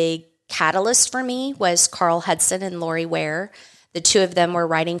big catalyst for me was Carl Hudson and Lori Ware. The two of them were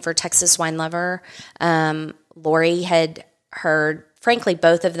writing for Texas Wine Lover. Lori had heard, frankly,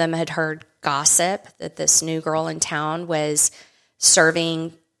 both of them had heard gossip that this new girl in town was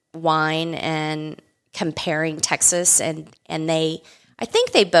serving wine and comparing Texas, and I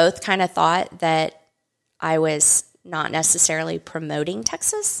think they both kind of thought that I was not necessarily promoting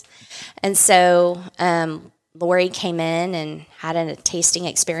Texas. And so Lori came in and had a tasting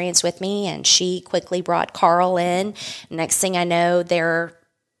experience with me, and she quickly brought Carl in. Next thing I know, they're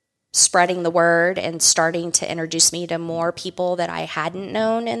spreading the word and starting to introduce me to more people that I hadn't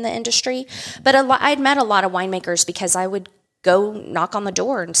known in the industry. But I'd met a lot of winemakers because I would go knock on the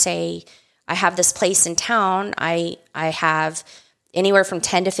door and say, I have this place in town. I have anywhere from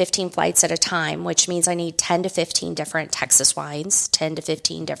 10 to 15 flights at a time, which means I need 10 to 15 different Texas wines, 10 to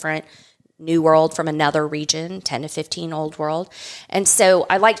 15 different New World from another region, 10 to 15 Old World. And so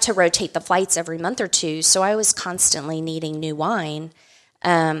I like to rotate the flights every month or two. So I was constantly needing new wine.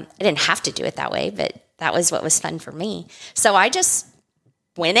 I didn't have to do it that way, but that was what was fun for me. So I just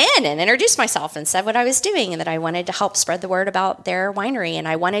went in and introduced myself and said what I was doing and that I wanted to help spread the word about their winery, and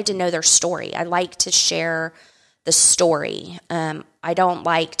I wanted to know their story. I like to share the story. I don't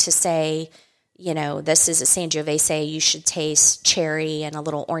like to say, you know, this is a Sangiovese, you should taste cherry and a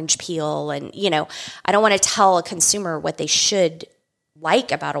little orange peel. And, you know, I don't want to tell a consumer what they should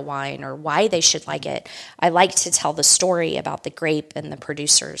like about a wine or why they should like it. I like to tell the story about the grape and the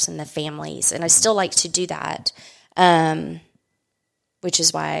producers and the families. And I still like to do that, which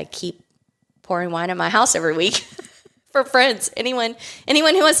is why I keep pouring wine in my house every week for friends. Anyone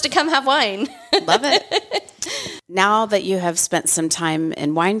who wants to come have wine. Love it. Now that you have spent some time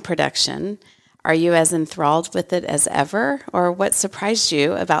in wine production, are you as enthralled with it as ever? Or what surprised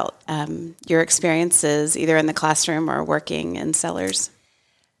you about your experiences either in the classroom or working in cellars?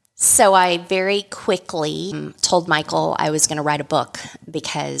 So I very quickly told Michael I was going to write a book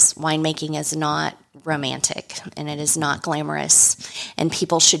because winemaking is not romantic and it is not glamorous. And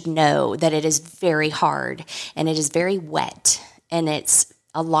people should know that it is very hard and it is very wet and it's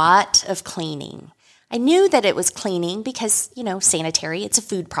a lot of cleaning. I knew that it was cleaning because, sanitary, it's a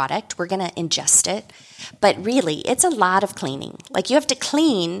food product. We're going to ingest it. But really, it's a lot of cleaning. Like you have to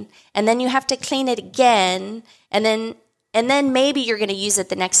clean and then you have to clean it again. And then maybe you're going to use it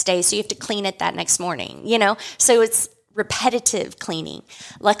the next day. So you have to clean it that next morning, So it's repetitive cleaning.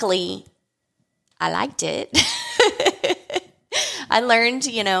 Luckily, I liked it. I learned,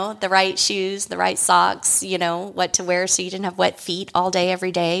 the right shoes, the right socks, what to wear so you didn't have wet feet all day,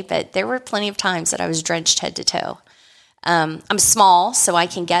 every day. But there were plenty of times that I was drenched head to toe. I'm small, so I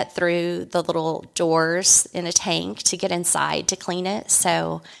can get through the little doors in a tank to get inside to clean it.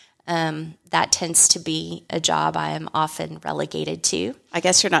 So that tends to be a job I am often relegated to. I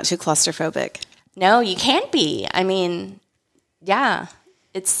guess you're not too claustrophobic. No, you can't be. I mean,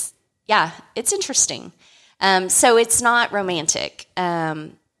 it's interesting. So it's not romantic,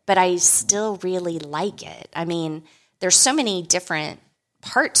 but I still really like it. I mean, there's so many different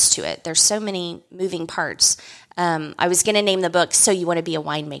parts to it. There's so many moving parts. I was going to name the book, So You Want to Be a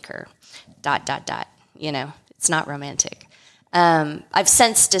Winemaker, ... It's not romantic. I've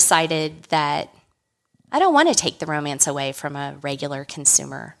since decided that I don't want to take the romance away from a regular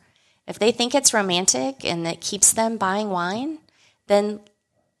consumer. If they think it's romantic and it keeps them buying wine, then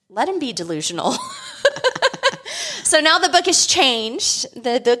let them be delusional. So now the book has changed.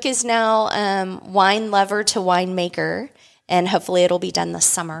 The book is now Wine Lover to Winemaker, and hopefully it'll be done this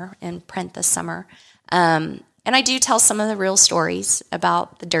summer, in print this summer. And I do tell some of the real stories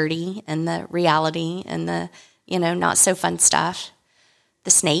about the dirty and the reality and the, not so fun stuff.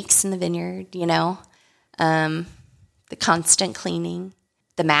 The snakes in the vineyard, the constant cleaning.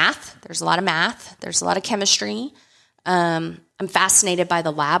 The math, there's a lot of math. There's a lot of chemistry. I'm fascinated by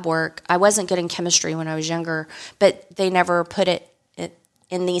the lab work. I wasn't good in chemistry when I was younger, but they never put it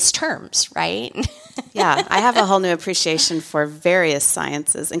in these terms, right? Yeah, I have a whole new appreciation for various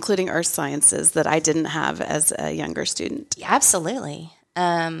sciences, including earth sciences, that I didn't have as a younger student. Yeah, absolutely.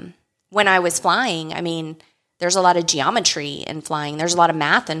 When I was flying, I mean, there's a lot of geometry in flying. There's a lot of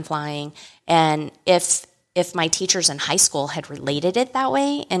math in flying. And if my teachers in high school had related it that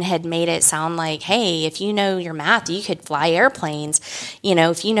way and had made it sound like, hey, if you know your math, you could fly airplanes.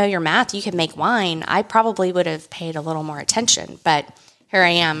 If you know your math, you could make wine. I probably would have paid a little more attention. But here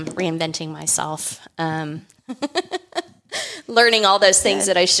I am reinventing myself, learning all those things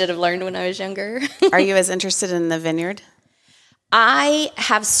that I should have learned when I was younger. Are you as interested in the vineyard? I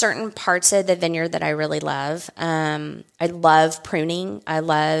have certain parts of the vineyard that I really love. I love pruning. I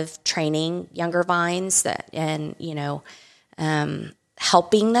love training younger vines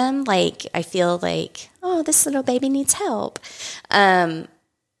helping them. Like, I feel like, oh, this little baby needs help. I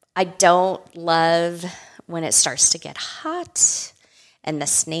don't love when it starts to get hot and the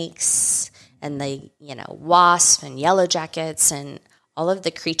snakes and the, wasp and yellow jackets and all of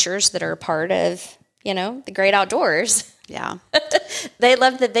the creatures that are part of, the great outdoors. Yeah. They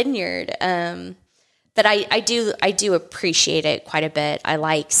love the vineyard. But I do appreciate it quite a bit. I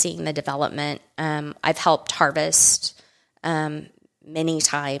like seeing the development. I've helped harvest many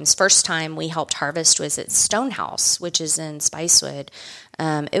times. First time we helped harvest was at Stonehouse, which is in Spicewood.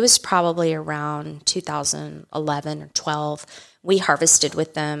 It was probably around 2011 or 12. We harvested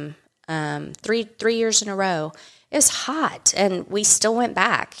with them 3 years in a row. It was hot, and we still went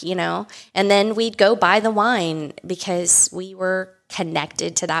back, and then we'd go buy the wine because we were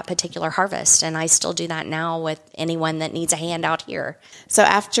connected to that particular harvest, and I still do that now with anyone that needs a hand out here. So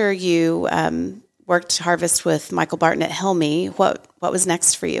after you worked harvest with Michael Barton at Helmy, what was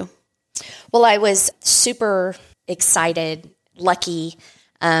next for you? Well, I was super excited, lucky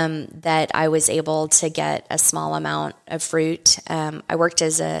that I was able to get a small amount of fruit. I worked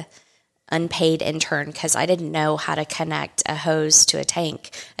as a unpaid intern because I didn't know how to connect a hose to a tank.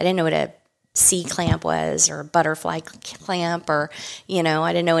 I didn't know what a C-clamp was or a butterfly clamp or,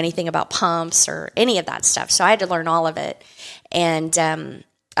 I didn't know anything about pumps or any of that stuff. So I had to learn all of it. And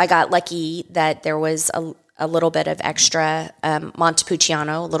I got lucky that there was a little bit of extra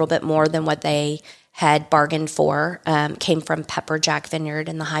Montepulciano, a little bit more than what they had bargained for, came from Pepperjack Vineyard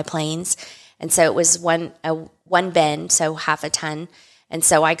in the High Plains. And so it was one bin, so half a ton. And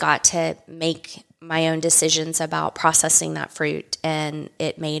so I got to make my own decisions about processing that fruit, and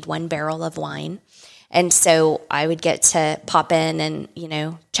it made 1 barrel of wine. And so I would get to pop in and,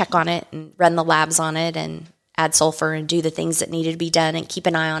 check on it and run the labs on it and add sulfur and do the things that needed to be done and keep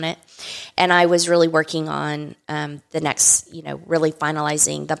an eye on it. And I was really working on the next, really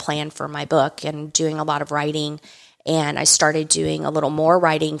finalizing the plan for my book and doing a lot of writing. And I started doing a little more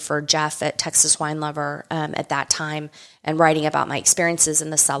writing for Jeff at Texas Wine Lover at that time, and writing about my experiences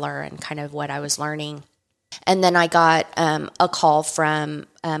in the cellar and kind of what I was learning. And then I got a call from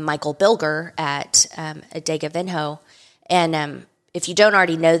Michael Bilger at Adega Vinho. And if you don't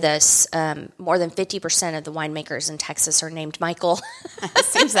already know this, more than 50% of the winemakers in Texas are named Michael. It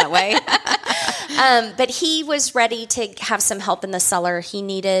seems that way. But he was ready to have some help in the cellar. He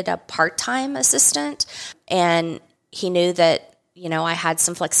needed a part-time assistant, and he knew that, I had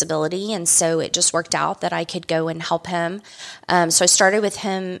some flexibility, and so it just worked out that I could go and help him. So I started with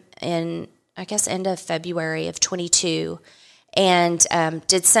him in, I guess, end of February of 22, and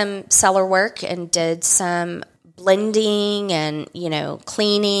did some cellar work and did some blending and,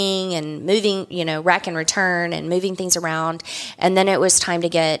 cleaning and moving, rack and return and moving things around. And then it was time to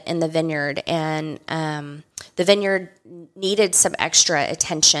get in the vineyard, and the vineyard needed some extra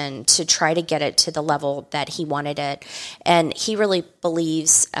attention to try to get it to the level that he wanted it. And he really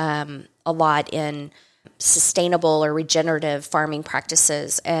believes a lot in sustainable or regenerative farming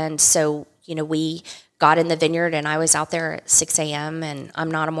practices. And so, we got in the vineyard, and I was out there at 6 a.m. and I'm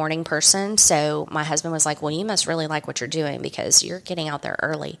not a morning person. So my husband was like, well, you must really like what you're doing because you're getting out there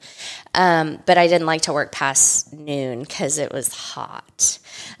early. But I didn't like to work past noon because it was hot.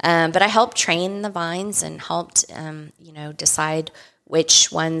 But I helped train the vines and helped, decide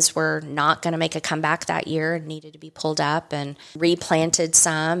which ones were not going to make a comeback that year and needed to be pulled up, and replanted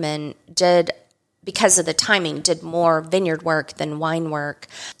some, and because of the timing, did more vineyard work than wine work.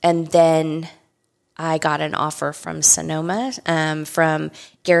 And then I got an offer from Sonoma, from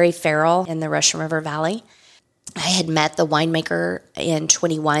Gary Farrell in the Russian River Valley. I had met the winemaker in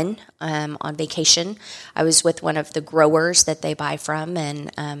 21 on vacation. I was with one of the growers that they buy from,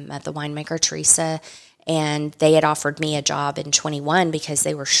 and met the winemaker, Teresa, and they had offered me a job in 21 because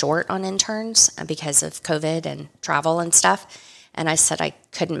they were short on interns because of COVID and travel and stuff. And I said I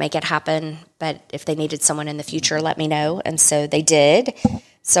couldn't make it happen, but if they needed someone in the future, let me know. And so they did.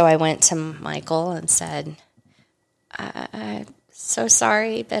 So I went to Michael and said, I'm so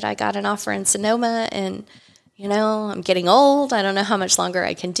sorry, but I got an offer in Sonoma, and, I'm getting old. I don't know how much longer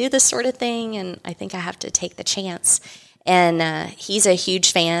I can do this sort of thing, and I think I have to take the chance. And he's a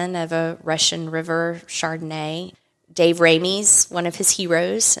huge fan of a Russian River Chardonnay. Dave Ramey's one of his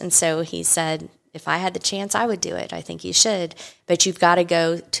heroes, and so he said, if I had the chance, I would do it. I think you should, but you've got to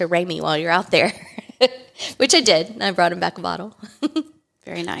go to Ramey while you're out there, which I did. And I brought him back a bottle.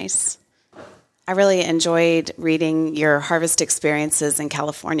 Very nice. I really enjoyed reading your harvest experiences in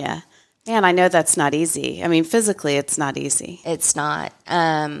California. Man, I know that's not easy. I mean, physically, it's not easy. It's not.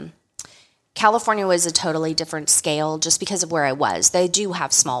 California was a totally different scale just because of where I was. They do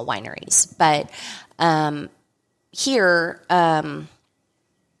have small wineries, but here,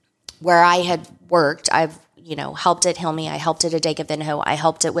 where I had worked, I've helped at Hilmy, I helped at Adega Vinho, I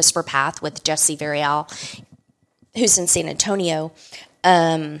helped at Whisper Path with Jesse Varial, who's in San Antonio.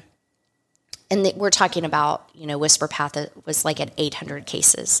 And we're talking about, Whisper Path was like at 800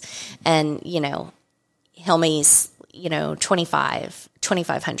 cases, and, Hilmy's,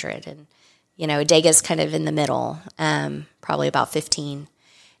 2,500, and, Adega's kind of in the middle, probably about 15.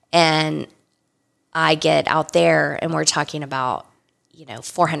 And I get out there and we're talking about,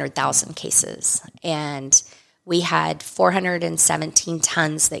 400,000 cases, and we had 417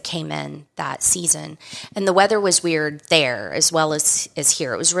 tons that came in that season. And the weather was weird there as well as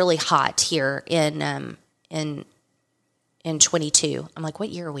here. It was really hot here in 22. I'm like, what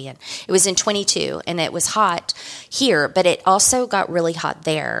year are we in? It was in 22, and it was hot here, but it also got really hot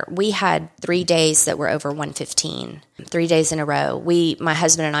there. We had 3 days that were over 115, 3 days in a row. My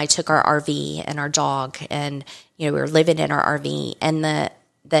husband and I took our RV and our dog, and we were living in our RV, and the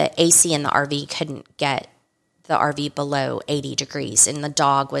AC in the RV couldn't get the RV below 80 degrees. And the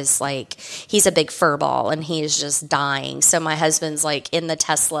dog was like, he's a big fur ball, and he is just dying. So my husband's like in the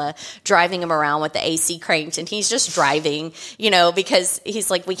Tesla driving him around with the AC cranked, and he's just driving, because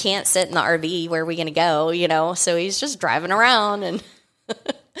he's like, we can't sit in the RV. Where are we going to go? So he's just driving around and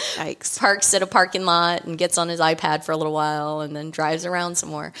Yikes. Parks at a parking lot and gets on his iPad for a little while and then drives around some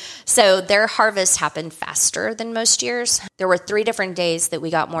more. So their harvest happened faster than most years. There were 3 different days that we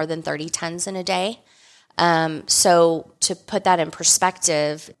got more than 30 tons in a day. So to put that in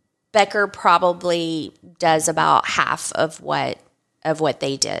perspective, Becker probably does about half of what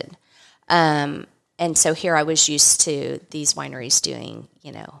they did. And so here I was used to these wineries doing,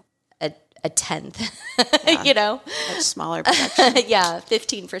 a tenth, Much smaller production. Yeah,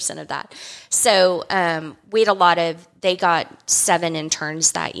 15% of that. So we had they got 7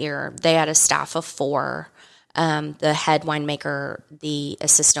 interns that year. They had a staff of 4. The head winemaker, the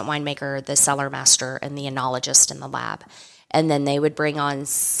assistant winemaker, the cellar master, and the enologist in the lab. And then they would bring on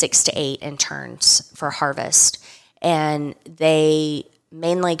 6 to 8 interns for harvest. And they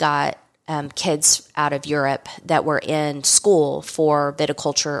mainly got kids out of Europe that were in school for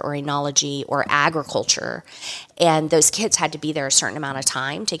viticulture or enology or agriculture. And those kids had to be there a certain amount of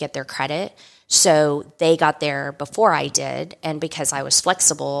time to get their credit. So they got there before I did. And because I was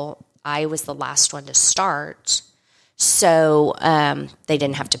flexible, I was the last one to start. So they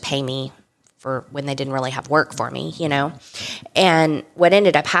didn't have to pay me for when they didn't really have work for me, you know. And what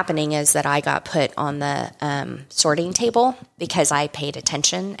ended up happening is that I got put on the sorting table because I paid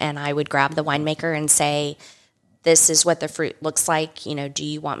attention, and I would grab the winemaker and say, this is what the fruit looks like. You know, do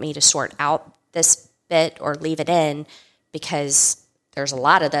you want me to sort out this bit or leave it in because there's a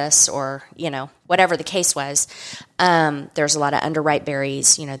lot of this, or, you know, whatever the case was. There's a lot of underripe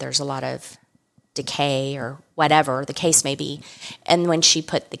berries, you know, there's a lot of decay or whatever the case may be. And when she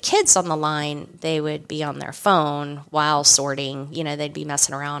put the kids on the line, they would be on their phone while sorting. You know, they'd be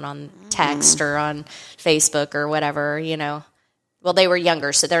messing around on text or on Facebook or whatever, you know. Well, they were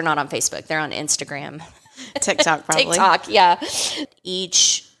younger, so they're not on Facebook. They're on Instagram. TikTok, probably. TikTok, yeah.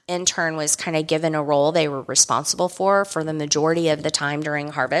 Each intern was kind of given a role they were responsible for the majority of the time during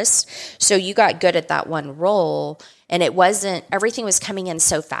harvest. So you got good at that one role. And it wasn't, everything was coming in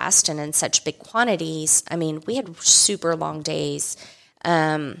so fast and in such big quantities. I mean, we had super long days.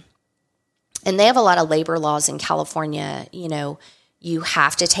 And they have a lot of labor laws in California. You know, you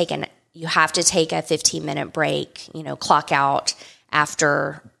have to take a 15-minute break, you know, clock out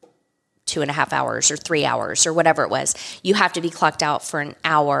after 2.5 hours or 3 hours or whatever it was. You have to be clocked out for an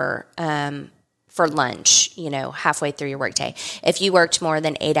hour for lunch, you know, halfway through your workday. If you worked more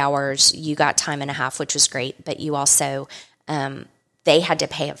than 8 hours, you got time and a half, which was great. But you also, they had to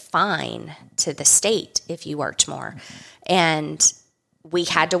pay a fine to the state if you worked more. And we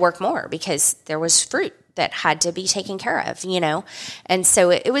had to work more because there was fruit that had to be taken care of, you know. And so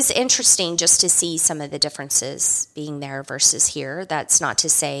it was interesting just to see some of the differences being there versus here. That's not to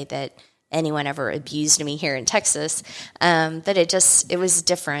say that anyone ever abused me here in Texas, but it was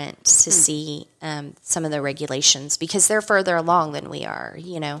different to see some of the regulations because they're further along than we are,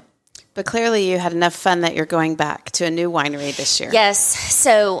 you know. But clearly you had enough fun that you're going back to a new winery this year. Yes.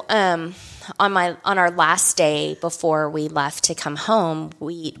 So on our last day before we left to come home,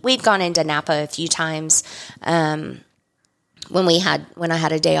 we'd gone into Napa a few times when I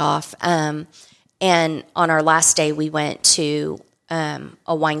had a day off. And on our last day, we went to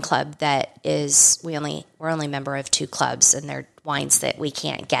a wine club that we're only a member of 2 clubs, and they're wines that we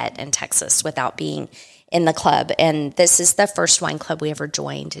can't get in Texas without being in the club. And this is the first wine club we ever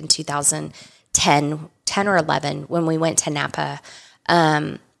joined in 2010 or 11 when we went to Napa.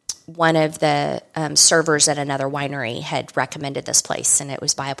 One of the servers at another winery had recommended this place, and it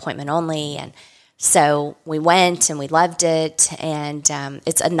was by appointment only. And so we went and we loved it. And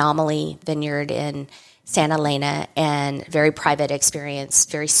it's Anomaly Vineyard in Santa Elena, and very private experience,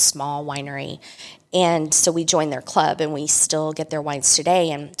 very small winery. And so we joined their club, and we still get their wines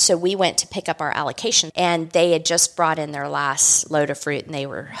today. And so we went to pick up our allocation, and they had just brought in their last load of fruit, and they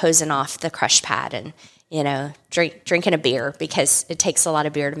were hosing off the crush pad and, you know, drinking a beer because it takes a lot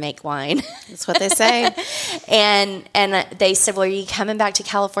of beer to make wine. That's what they say. And they said, well, are you coming back to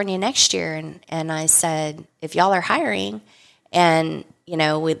California next year? And I said, if y'all are hiring. And, you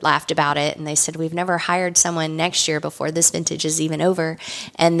know, we laughed about it, and they said, we've never hired someone next year before this vintage is even over.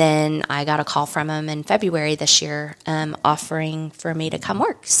 And then I got a call from them in February this year offering for me to come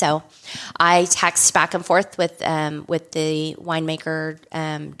work. So I text back and forth with the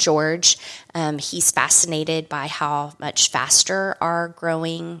winemaker, George. He's fascinated by how much faster our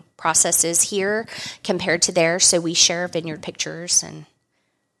growing process is here compared to there. So we share vineyard pictures, and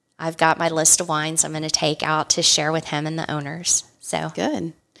I've got my list of wines I'm going to take out to share with him and the owners. So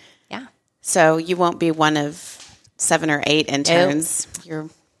good. Yeah. So you won't be one of 7 or 8 interns.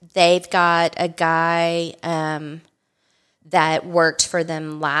 Nope. They've got a guy that worked for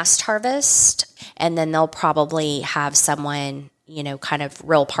them last harvest, and then they'll probably have someone, you know, kind of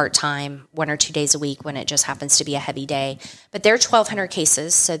real part-time, 1 or 2 days a week when it just happens to be a heavy day. But they're 1,200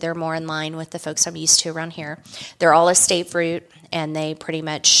 cases, so they're more in line with the folks I'm used to around here. They're all estate fruit, and they pretty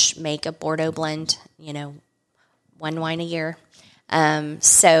much make a Bordeaux blend, you know, 1 wine a year.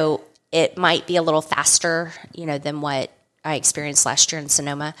 So it might be a little faster, you know, than what I experienced last year in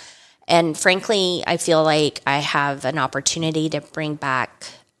Sonoma. And frankly, I feel like I have an opportunity to bring back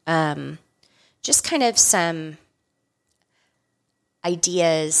just kind of some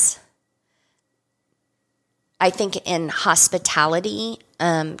ideas. I think in hospitality,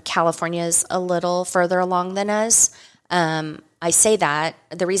 California is a little further along than us. I say that.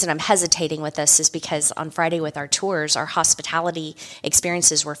 The reason I'm hesitating with this is because on Friday with our tours, our hospitality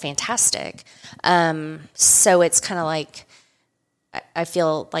experiences were fantastic. So it's kind of like, I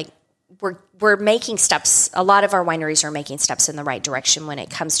feel like we're making steps. A lot of our wineries are making steps in the right direction when it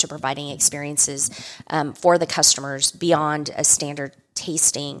comes to providing experiences for the customers beyond a standard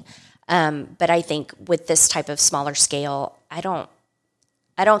tasting. But I think with this type of smaller scale, I don't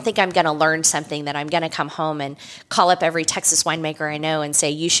think I'm going to learn something that I'm going to come home and call up every Texas winemaker I know and say,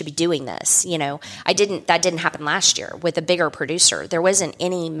 you should be doing this. That didn't happen last year with a bigger producer. There wasn't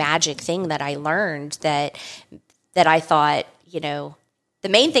any magic thing that I learned that I thought, the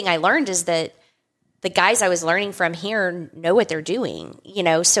main thing I learned is that the guys I was learning from here know what they're doing,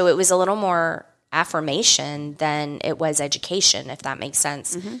 so it was a little more affirmation than it was education, if that makes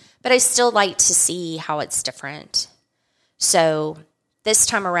sense. Mm-hmm. But I still like to see how it's different. So this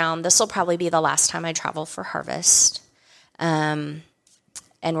time around, this will probably be the last time I travel for harvest. And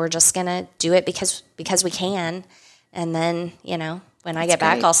we're just going to do it because we can. And then, when I get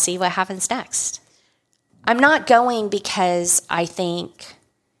back, I'll see what happens next. I'm not going because I think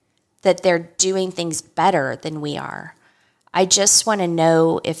that they're doing things better than we are. I just want to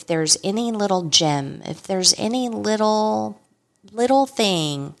know if there's any little gem, if there's any little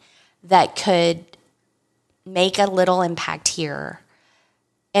thing that could make a little impact here.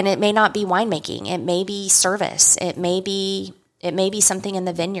 And it may not be winemaking. It may be service. It may be something in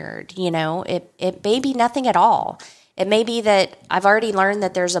the vineyard. It may be nothing at all. It may be that I've already learned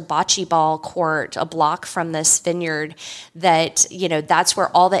that there's a bocce ball court a block from this vineyard that, that's where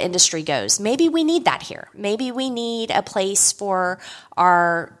all the industry goes. Maybe we need that here. Maybe we need a place for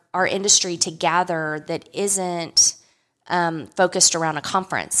our industry to gather that isn't focused around a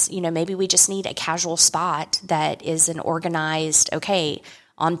conference. Maybe we just need a casual spot that is an organized, okay,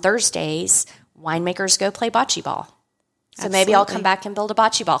 on Thursdays, winemakers go play bocce ball. So maybe I'll come back and build a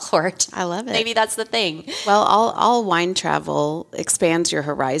bocce ball court. I love it. Maybe that's the thing. Well, all wine travel expands your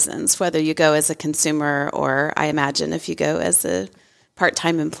horizons, whether you go as a consumer or I imagine if you go as a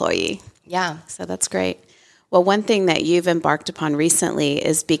part-time employee. Yeah. So that's great. Well, one thing that you've embarked upon recently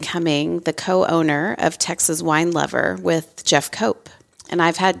is becoming the co-owner of Texas Wine Lover with Jeff Cope. And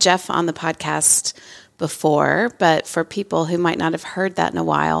I've had Jeff on the podcast before, but for people who might not have heard that in a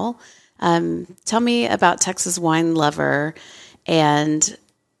while, tell me about Texas Wine Lover, and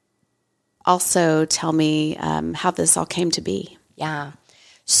also tell me how this all came to be. Yeah.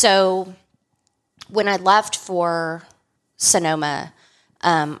 So when I left for Sonoma,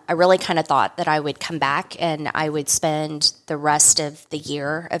 I really kind of thought that I would come back and I would spend the rest of the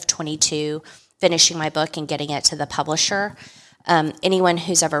year of 22 finishing my book and getting it to the publisher. Anyone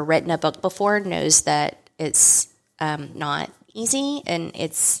who's ever written a book before knows that it's not easy, and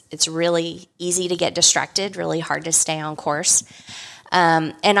it's really easy to get distracted, really hard to stay on course.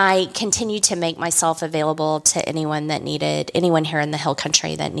 And I continued to make myself available to anyone here in the Hill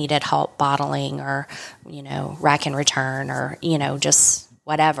Country that needed help bottling or, rack and return or, just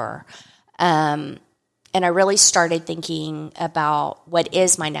whatever. And I really started thinking about what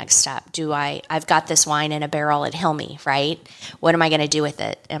is my next step. I've got this wine in a barrel at Hilme, right? What am I going to do with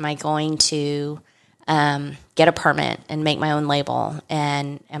it? Am I going to get a permit and make my own label?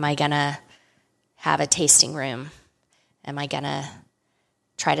 And am I going to have a tasting room? Am I going to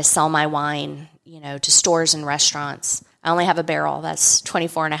try to sell my wine, to stores and restaurants? I only have a barrel. That's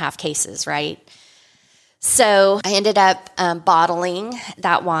 24 and a half cases, right? So I ended up bottling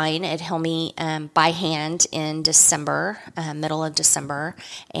that wine at Hilme by hand in December, middle of December,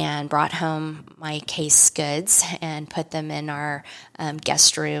 and brought home my case goods and put them in our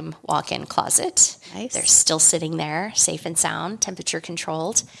guest room walk-in closet. Nice. They're still sitting there, safe and sound, temperature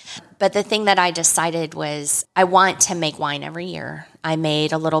controlled. But the thing that I decided was I want to make wine every year. I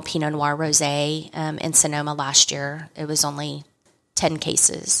made a little Pinot Noir rosé in Sonoma last year. It was only 10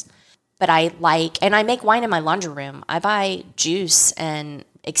 cases. But I make wine in my laundry room. I buy juice and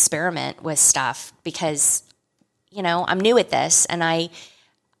experiment with stuff because, I'm new at this and I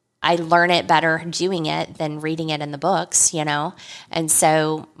learn it better doing it than reading it in the books, And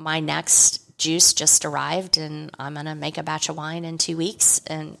so my next juice just arrived and I'm going to make a batch of wine in 2 weeks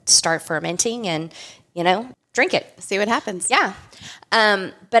and start fermenting and, drink it. See what happens. Yeah.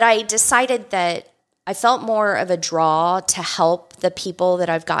 But I decided that I felt more of a draw to help the people that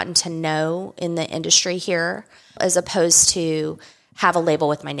I've gotten to know in the industry here as opposed to have a label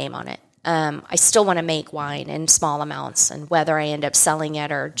with my name on it. I still want to make wine in small amounts, and whether I end up selling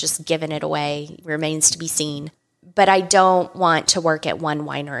it or just giving it away remains to be seen. But I don't want to work at one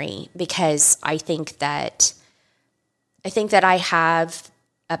winery because I think that I have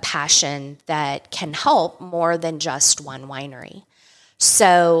a passion that can help more than just one winery.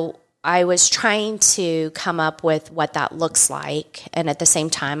 So I was trying to come up with what that looks like, and at the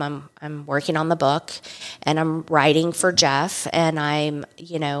same time, I'm working on the book, and I'm writing for Jeff, and I'm,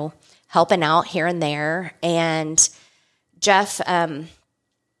 helping out here and there. And Jeff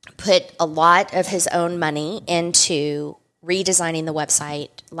put a lot of his own money into redesigning the website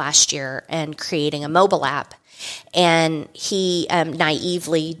last year and creating a mobile app. And he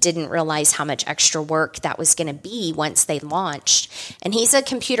naively didn't realize how much extra work that was going to be once they launched. And he's a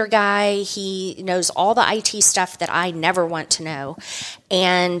computer guy. He knows all the IT stuff that I never want to know.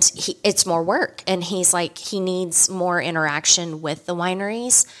 And it's more work. And he's like, he needs more interaction with the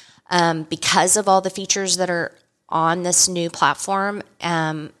wineries because of all the features that are on this new platform.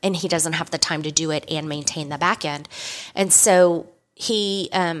 And he doesn't have the time to do it and maintain the back end. And so he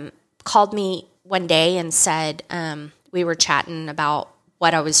called me one day and said, we were chatting about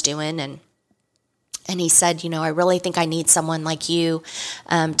what I was doing, and he said, I really think I need someone like you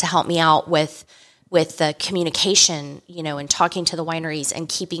to help me out with the communication, and talking to the wineries and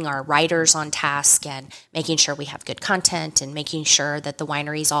keeping our writers on task and making sure we have good content and making sure that the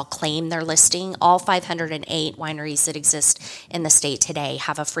wineries all claim their listing. All 508 wineries that exist in the state today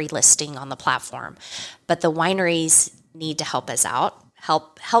have a free listing on the platform, but the wineries need to help us out.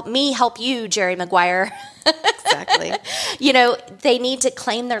 Help me help you, Jerry Maguire. Exactly. They need to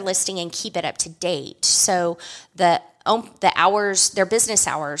claim their listing and keep it up to date. So the hours, their business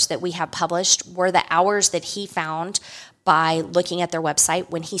hours that we have published were the hours that he found by looking at their website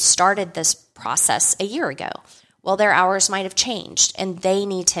when he started this process a year ago. Well, their hours might have changed, and they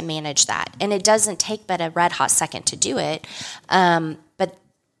need to manage that. And it doesn't take but a red hot second to do it.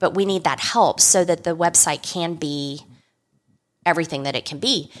 But we need that help so that the website can be everything that it can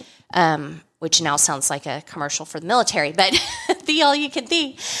be, which now sounds like a commercial for the military, but be all you can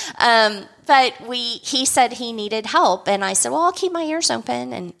be. But he said he needed help, and I said, well, I'll keep my ears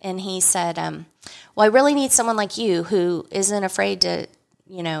open. And he said, well, I really need someone like you who isn't afraid to,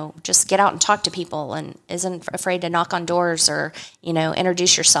 just get out and talk to people and isn't afraid to knock on doors or,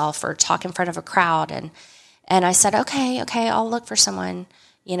 introduce yourself or talk in front of a crowd. And I said, okay, I'll look for someone.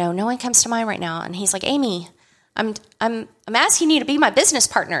 No one comes to mind right now. And he's like, Amie, I'm asking you to be my business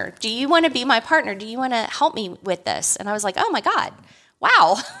partner. Do you want to be my partner? Do you want to help me with this? And I was like, oh my God,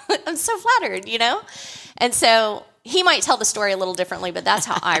 wow. I'm so flattered, And so he might tell the story a little differently, but that's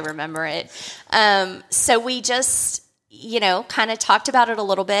how I remember it. So we just, kind of talked about it a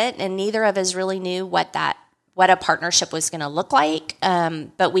little bit, and neither of us really knew what a partnership was going to look like.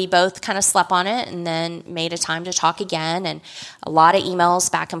 But we both kind of slept on it and then made a time to talk again, and a lot of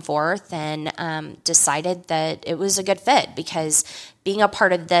emails back and forth, and decided that it was a good fit because being a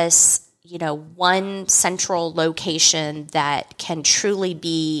part of this, one central location that can truly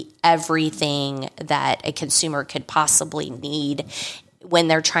be everything that a consumer could possibly need when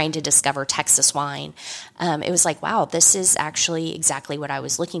they're trying to discover Texas wine. It was like, wow, this is actually exactly what I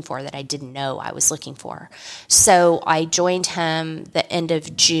was looking for that I didn't know I was looking for. So I joined him the end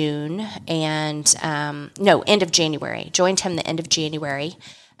of June end of January. Joined him the end of January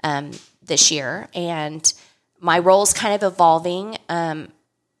this year. And my role's kind of evolving.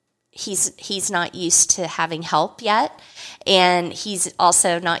 He's not used to having help yet. And he's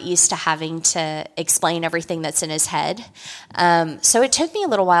also not used to having to explain everything that's in his head. So it took me a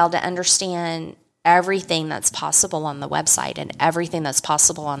little while to understand everything that's possible on the website and everything that's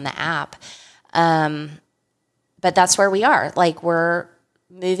possible on the app. But that's where we are. Like, we're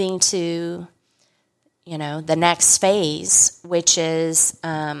moving to, the next phase, which is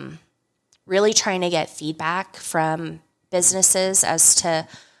really trying to get feedback from businesses as to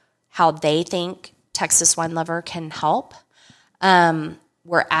how they think Texas Wine Lover can help.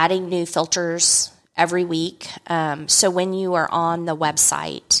 We're adding new filters every week. So when you are on the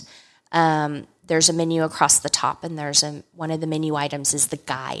website, there's a menu across the top, and one of the menu items is the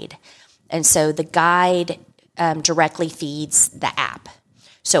guide. And so the guide directly feeds the app.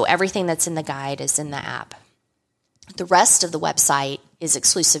 So everything that's in the guide is in the app. The rest of the website is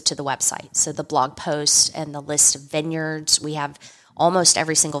exclusive to the website. So the blog post and the list of vineyards, we have almost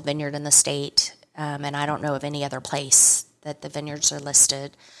every single vineyard in the state, and I don't know of any other place that the vineyards are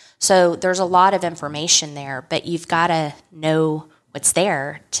listed. So there's a lot of information there, but you've got to know what's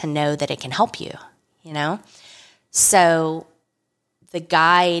there to know that it can help you, So the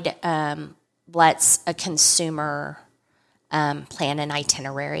guide lets a consumer plan an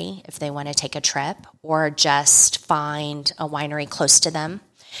itinerary if they want to take a trip or just find a winery close to them.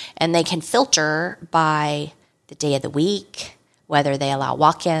 And they can filter by the day of the week, whether they allow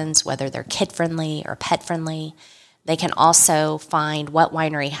walk-ins, whether they're kid-friendly or pet-friendly. They can also find what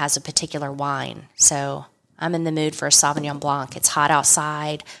winery has a particular wine. So I'm in the mood for a Sauvignon Blanc. It's hot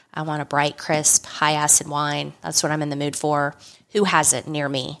outside. I want a bright, crisp, high-acid wine. That's what I'm in the mood for. Who has it near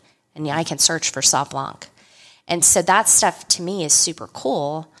me? And I can search for Sauv Blanc. And so that stuff, to me, is super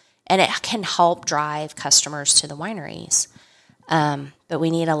cool. and it can help drive customers to the wineries. But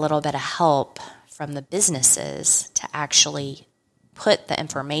we need a little bit of help from the businesses to actually put the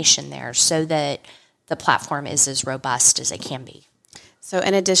information there so that the platform is as robust as it can be. So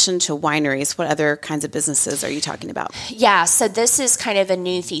in addition to wineries, what other kinds of businesses are you talking about? Yeah, so this is kind of a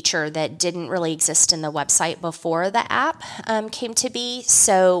new feature that didn't really exist in the website before the app came to be.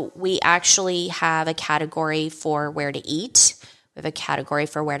 So we actually have a category for where to eat. We have a category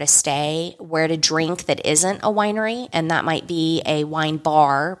for where to stay, where to drink that isn't a winery, and that might be a wine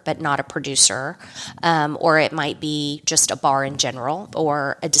bar but not a producer, or it might be just a bar in general,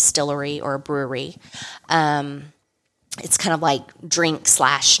 or a distillery or a brewery. It's kind of like drink /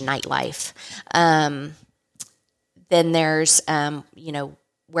 nightlife. Then there's,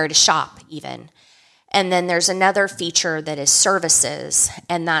 where to shop even. And then there's another feature that is services,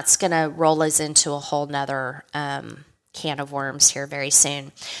 and that's going to roll us into a whole nother can of worms here very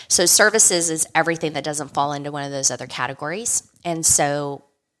soon. So services is everything that doesn't fall into one of those other categories. And so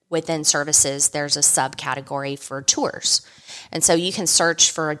within services, there's a subcategory for tours. And so you can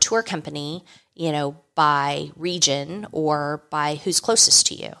search for a tour company, by region or by who's closest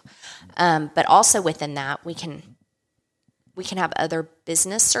to you. But also within that, we can have other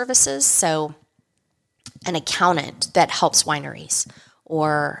business services. So an accountant that helps wineries,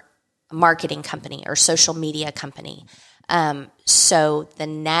 or a marketing company or social media company. So the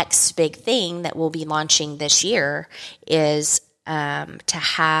next big thing that we'll be launching this year is to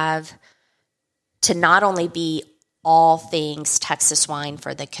not only be all things Texas wine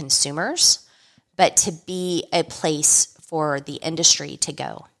for the consumers, but to be a place for the industry to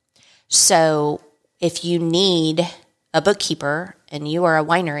go. So if you need a bookkeeper and you are a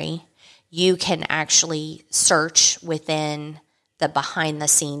winery, you can actually search within the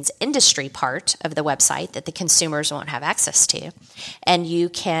behind-the-scenes industry part of the website that the consumers won't have access to, and you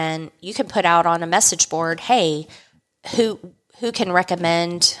can put out on a message board, hey, who can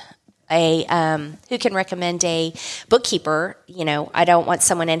recommend a bookkeeper? I don't want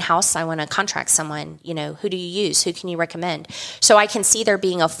someone in-house. I want to contract someone. Who do you use? Who can you recommend? So I can see there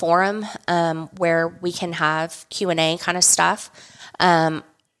being a forum where we can have Q&A kind of stuff.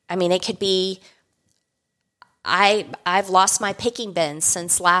 It could be, I've lost my picking bin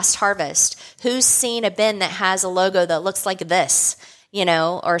since last harvest. Who's seen a bin that has a logo that looks like this?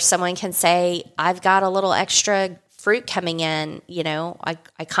 Or someone can say, I've got a little extra fruit coming in, I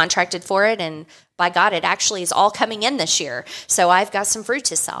contracted for it, and by God, it actually is all coming in this year. So I've got some fruit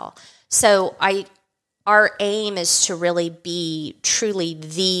to sell. So our aim is to really be truly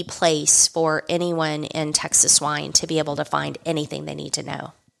the place for anyone in Texas wine to be able to find anything they need to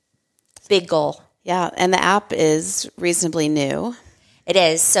know. Big goal. Yeah, and the app is reasonably new. It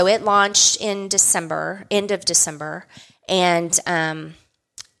is. So it launched in December, end of December, and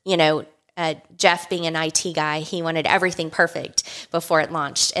Jeff, being an IT guy, he wanted everything perfect before it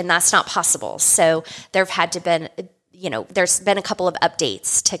launched, and that's not possible. So there's been a couple of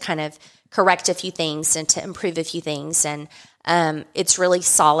updates to kind of correct a few things and to improve a few things, and it's really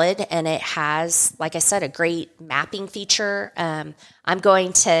solid, and it has, like I said, a great mapping feature. I'm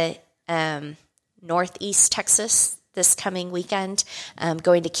going to Northeast Texas this coming weekend. I'm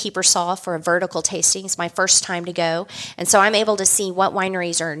going to Keepersaw for a vertical tasting. It's my first time to go. And so I'm able to see what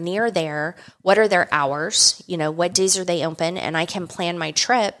wineries are near there, what are their hours, what days are they open, and I can plan my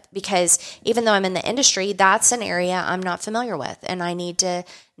trip, because even though I'm in the industry, that's an area I'm not familiar with, and I need to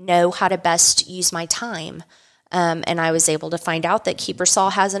know how to best use my time. And I was able to find out that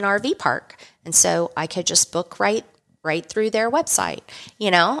Keepersaw has an RV park, and so I could just book right through their website,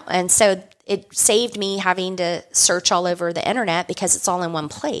 and so it saved me having to search all over the internet because it's all in one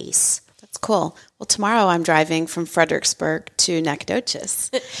place. That's cool. Well, tomorrow I'm driving from Fredericksburg to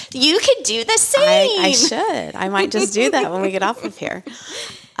Nacogdoches. You could do the same. I should. I might just do that when we get off of here.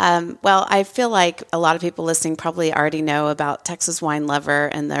 Well, I feel like a lot of people listening probably already know about Texas Wine Lover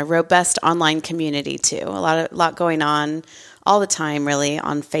and the robust online community too. A lot going on all the time, really,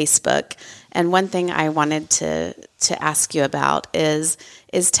 on Facebook. And one thing I wanted to ask you about is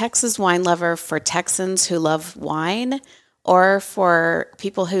Texas Wine Lover for Texans who love wine, or for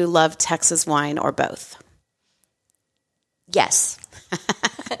people who love Texas wine, or both? Yes.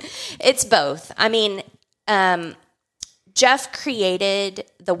 It's both. Jeff created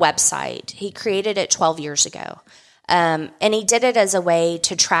the website. He created it 12 years ago. And he did it as a way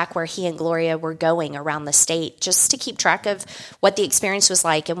to track where he and Gloria were going around the state, just to keep track of what the experience was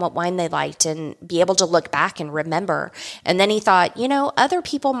like and what wine they liked, and be able to look back and remember. And then he thought, other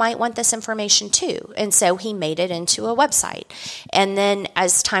people might want this information too. And so he made it into a website. And then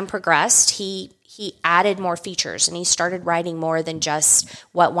as time progressed, he he added more features, and he started writing more than just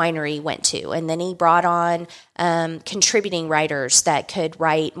what winery he went to. And then he brought on contributing writers that could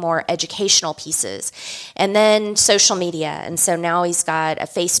write more educational pieces. And then social media. And so now he's got a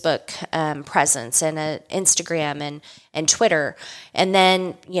Facebook presence and an Instagram and Twitter. And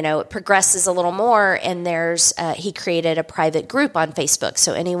then, it progresses a little more, and he created a private group on Facebook.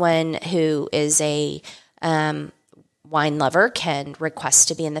 So anyone who is a wine lover can request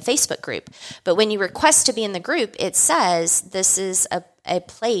to be in the Facebook group. But when you request to be in the group, it says this is a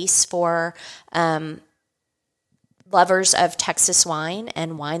place for lovers of Texas wine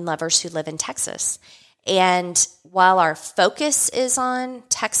and wine lovers who live in Texas. And while our focus is on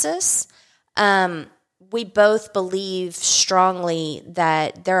Texas, we both believe strongly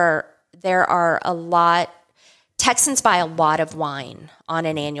that there are a lot, Texans buy a lot of wine on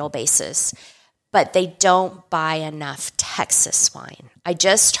an annual basis, but they don't buy enough Texas wine. I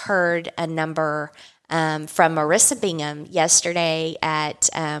just heard a number from Marissa Bingham yesterday at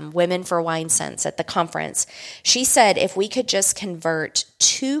Women for Wine Sense at the conference. She said if we could just convert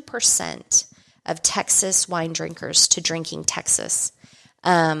 2% of Texas wine drinkers to drinking Texas,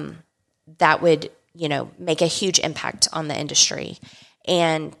 that would, make a huge impact on the industry.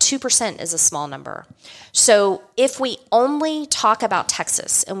 And 2% is a small number. So if we only talk about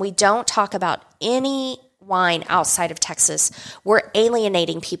Texas and we don't talk about any wine outside of Texas, we're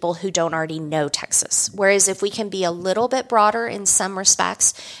alienating people who don't already know Texas. Whereas if we can be a little bit broader in some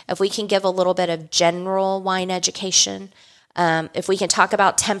respects, if we can give a little bit of general wine education, if we can talk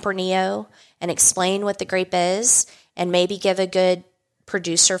about Tempranillo and explain what the grape is, and maybe give a good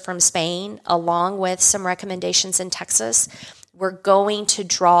producer from Spain along with some recommendations in Texas, we're going to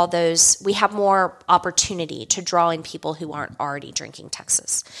draw those. We have more opportunity to draw in people who aren't already drinking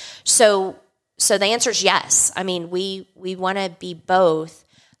Texas. So the answer is yes. I mean, we want to be both,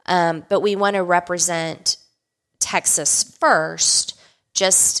 but we want to represent Texas first,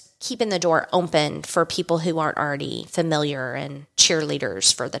 just keeping the door open for people who aren't already familiar and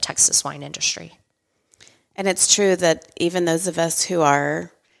cheerleaders for the Texas wine industry. And it's true that even those of us who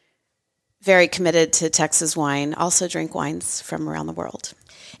are very committed to Texas wine also drink wines from around the world.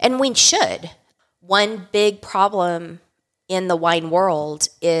 And we should. One big problem in the wine world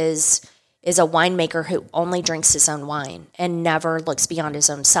is a winemaker who only drinks his own wine and never looks beyond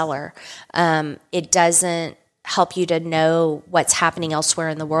his own cellar. It doesn't help you to know what's happening elsewhere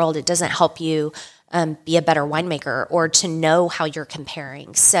in the world. It doesn't help you be a better winemaker or to know how you're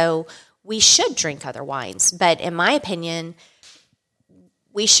comparing. So we should drink other wines. But in my opinion,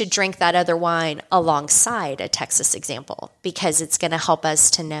 we should drink that other wine alongside a Texas example, because it's going to help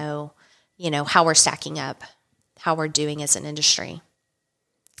us to know, how we're stacking up, how we're doing as an industry.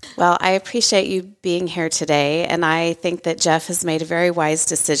 Well, I appreciate you being here today, and I think that Jeff has made a very wise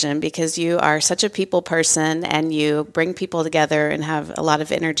decision, because you are such a people person and you bring people together and have a lot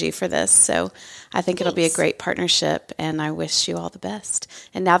of energy for this. So I think It'll be a great partnership, and I wish you all the best.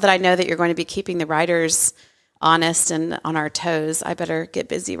 And now that I know that you're going to be keeping the writers honest and on our toes, I better get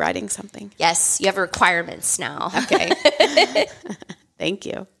busy writing something. Yes, you have requirements now. Okay. Thank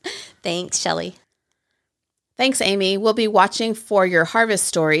you. Thanks, Shelley. Thanks, Amie. We'll be watching for your harvest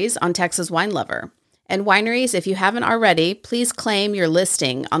stories on Texas Wine Lover. And wineries, if you haven't already, please claim your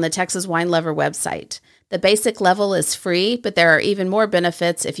listing on the Texas Wine Lover website. The basic level is free, but there are even more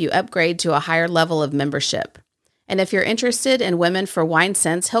benefits if you upgrade to a higher level of membership. And if you're interested in Women for Wine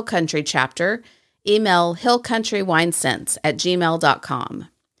Sense Hill Country chapter, email hillcountrywinesense@gmail.com.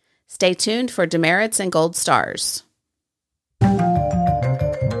 Stay tuned for demerits and gold stars.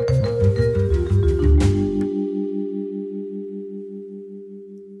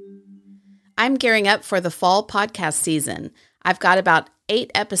 I'm gearing up for the fall podcast season. I've got about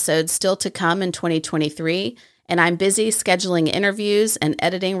 8 episodes still to come in 2023, and I'm busy scheduling interviews and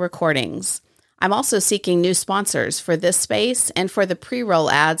editing recordings. I'm also seeking new sponsors for this space and for the pre-roll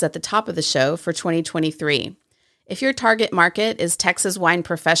ads at the top of the show for 2023. If your target market is Texas wine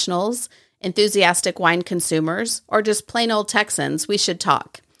professionals, enthusiastic wine consumers, or just plain old Texans, we should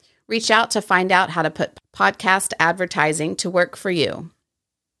talk. Reach out to find out how to put podcast advertising to work for you.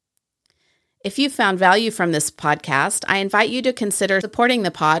 If you found value from this podcast, I invite you to consider supporting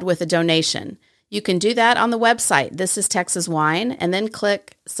the pod with a donation. You can do that on the website, This is Texas Wine, and then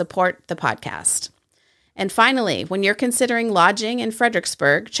click Support the Podcast. And finally, when you're considering lodging in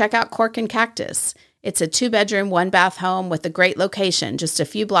Fredericksburg, check out Cork and Cactus. It's a 2-bedroom, 1-bath home with a great location just a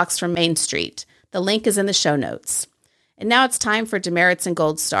few blocks from Main Street. The link is in the show notes. And now it's time for demerits and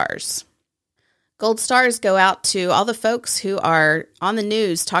gold stars. Gold stars go out to all the folks who are on the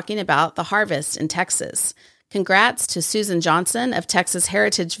news talking about the harvest in Texas. Congrats to Susan Johnson of Texas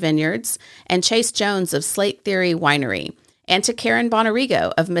Heritage Vineyards and Chase Jones of Slate Theory Winery, and to Karen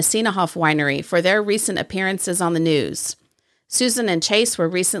Bonarigo of Messinahoff Winery for their recent appearances on the news. Susan and Chase were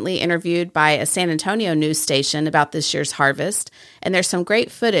recently interviewed by a San Antonio news station about this year's harvest, and there's some great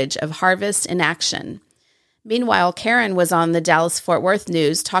footage of harvest in action. Meanwhile, Karen was on the Dallas-Fort Worth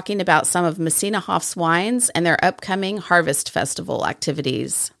News talking about some of Messinahoff's wines and their upcoming Harvest Festival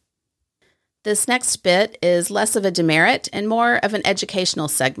activities. This next bit is less of a demerit and more of an educational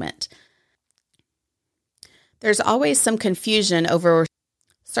segment. There's always some confusion over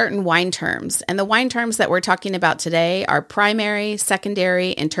certain wine terms, and the wine terms that we're talking about today are primary,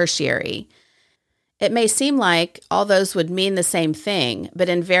 secondary, and tertiary. It may seem like all those would mean the same thing, but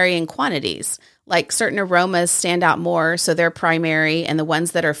in varying quantities. Like certain aromas stand out more, so they're primary, and the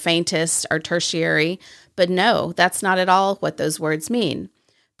ones that are faintest are tertiary. But no, that's not at all what those words mean.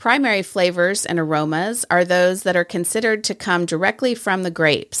 Primary flavors and aromas are those that are considered to come directly from the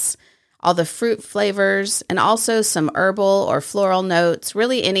grapes. All the fruit flavors and also some herbal or floral notes,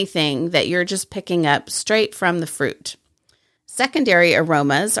 really anything that you're just picking up straight from the fruit. Secondary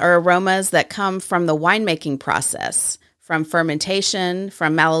aromas are aromas that come from the winemaking process, from fermentation,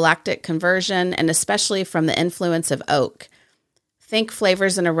 from malolactic conversion, and especially from the influence of oak. Think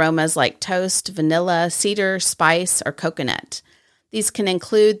flavors and aromas like toast, vanilla, cedar, spice, or coconut. These can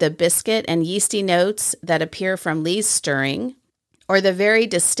include the biscuit and yeasty notes that appear from lees stirring, or the very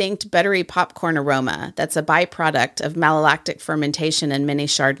distinct buttery popcorn aroma that's a byproduct of malolactic fermentation in many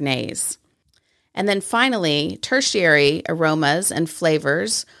Chardonnays. And then finally, tertiary aromas and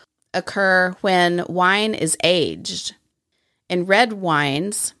flavors occur when wine is aged. In red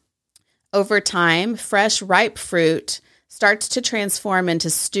wines, over time, fresh, ripe fruit starts to transform into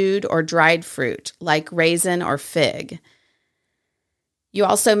stewed or dried fruit, like raisin or fig. You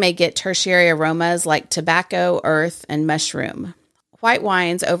also may get tertiary aromas like tobacco, earth, and mushroom. White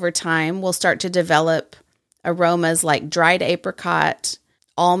wines over time will start to develop aromas like dried apricot,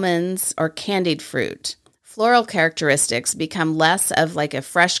 almonds, or candied fruit. Floral characteristics become less of like a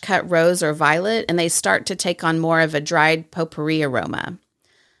fresh-cut rose or violet, and they start to take on more of a dried potpourri aroma.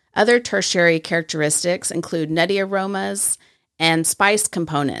 Other tertiary characteristics include nutty aromas and spice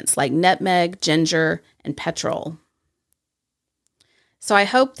components like nutmeg, ginger, and petrol. So I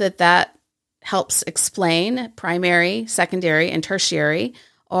hope that helps explain primary, secondary, and tertiary,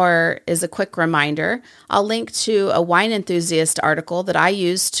 or is a quick reminder. I'll link to a wine enthusiast article that I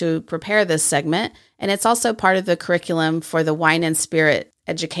used to prepare this segment, and it's also part of the curriculum for the Wine and Spirit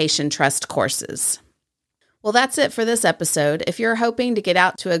Education Trust courses. Well, that's it for this episode. If you're hoping to get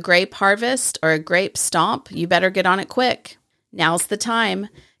out to a grape harvest or a grape stomp, you better get on it quick. Now's the time.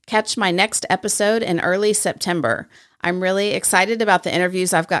 Catch my next episode in early September. I'm really excited about the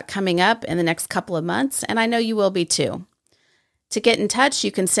interviews I've got coming up in the next couple of months, and I know you will be too. To get in touch,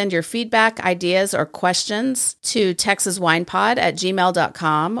 you can send your feedback, ideas, or questions to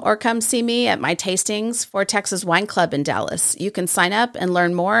texaswinepod@gmail.com or come see me at my tastings for Texas Wine Club in Dallas. You can sign up and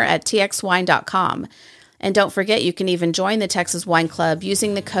learn more at txwine.com. And don't forget, you can even join the Texas Wine Club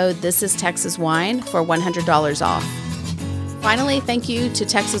using the code ThisIsTexasWine for $100 off. Finally, thank you to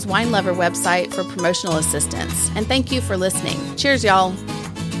Texas Wine Lover website for promotional assistance. And thank you for listening. Cheers, y'all.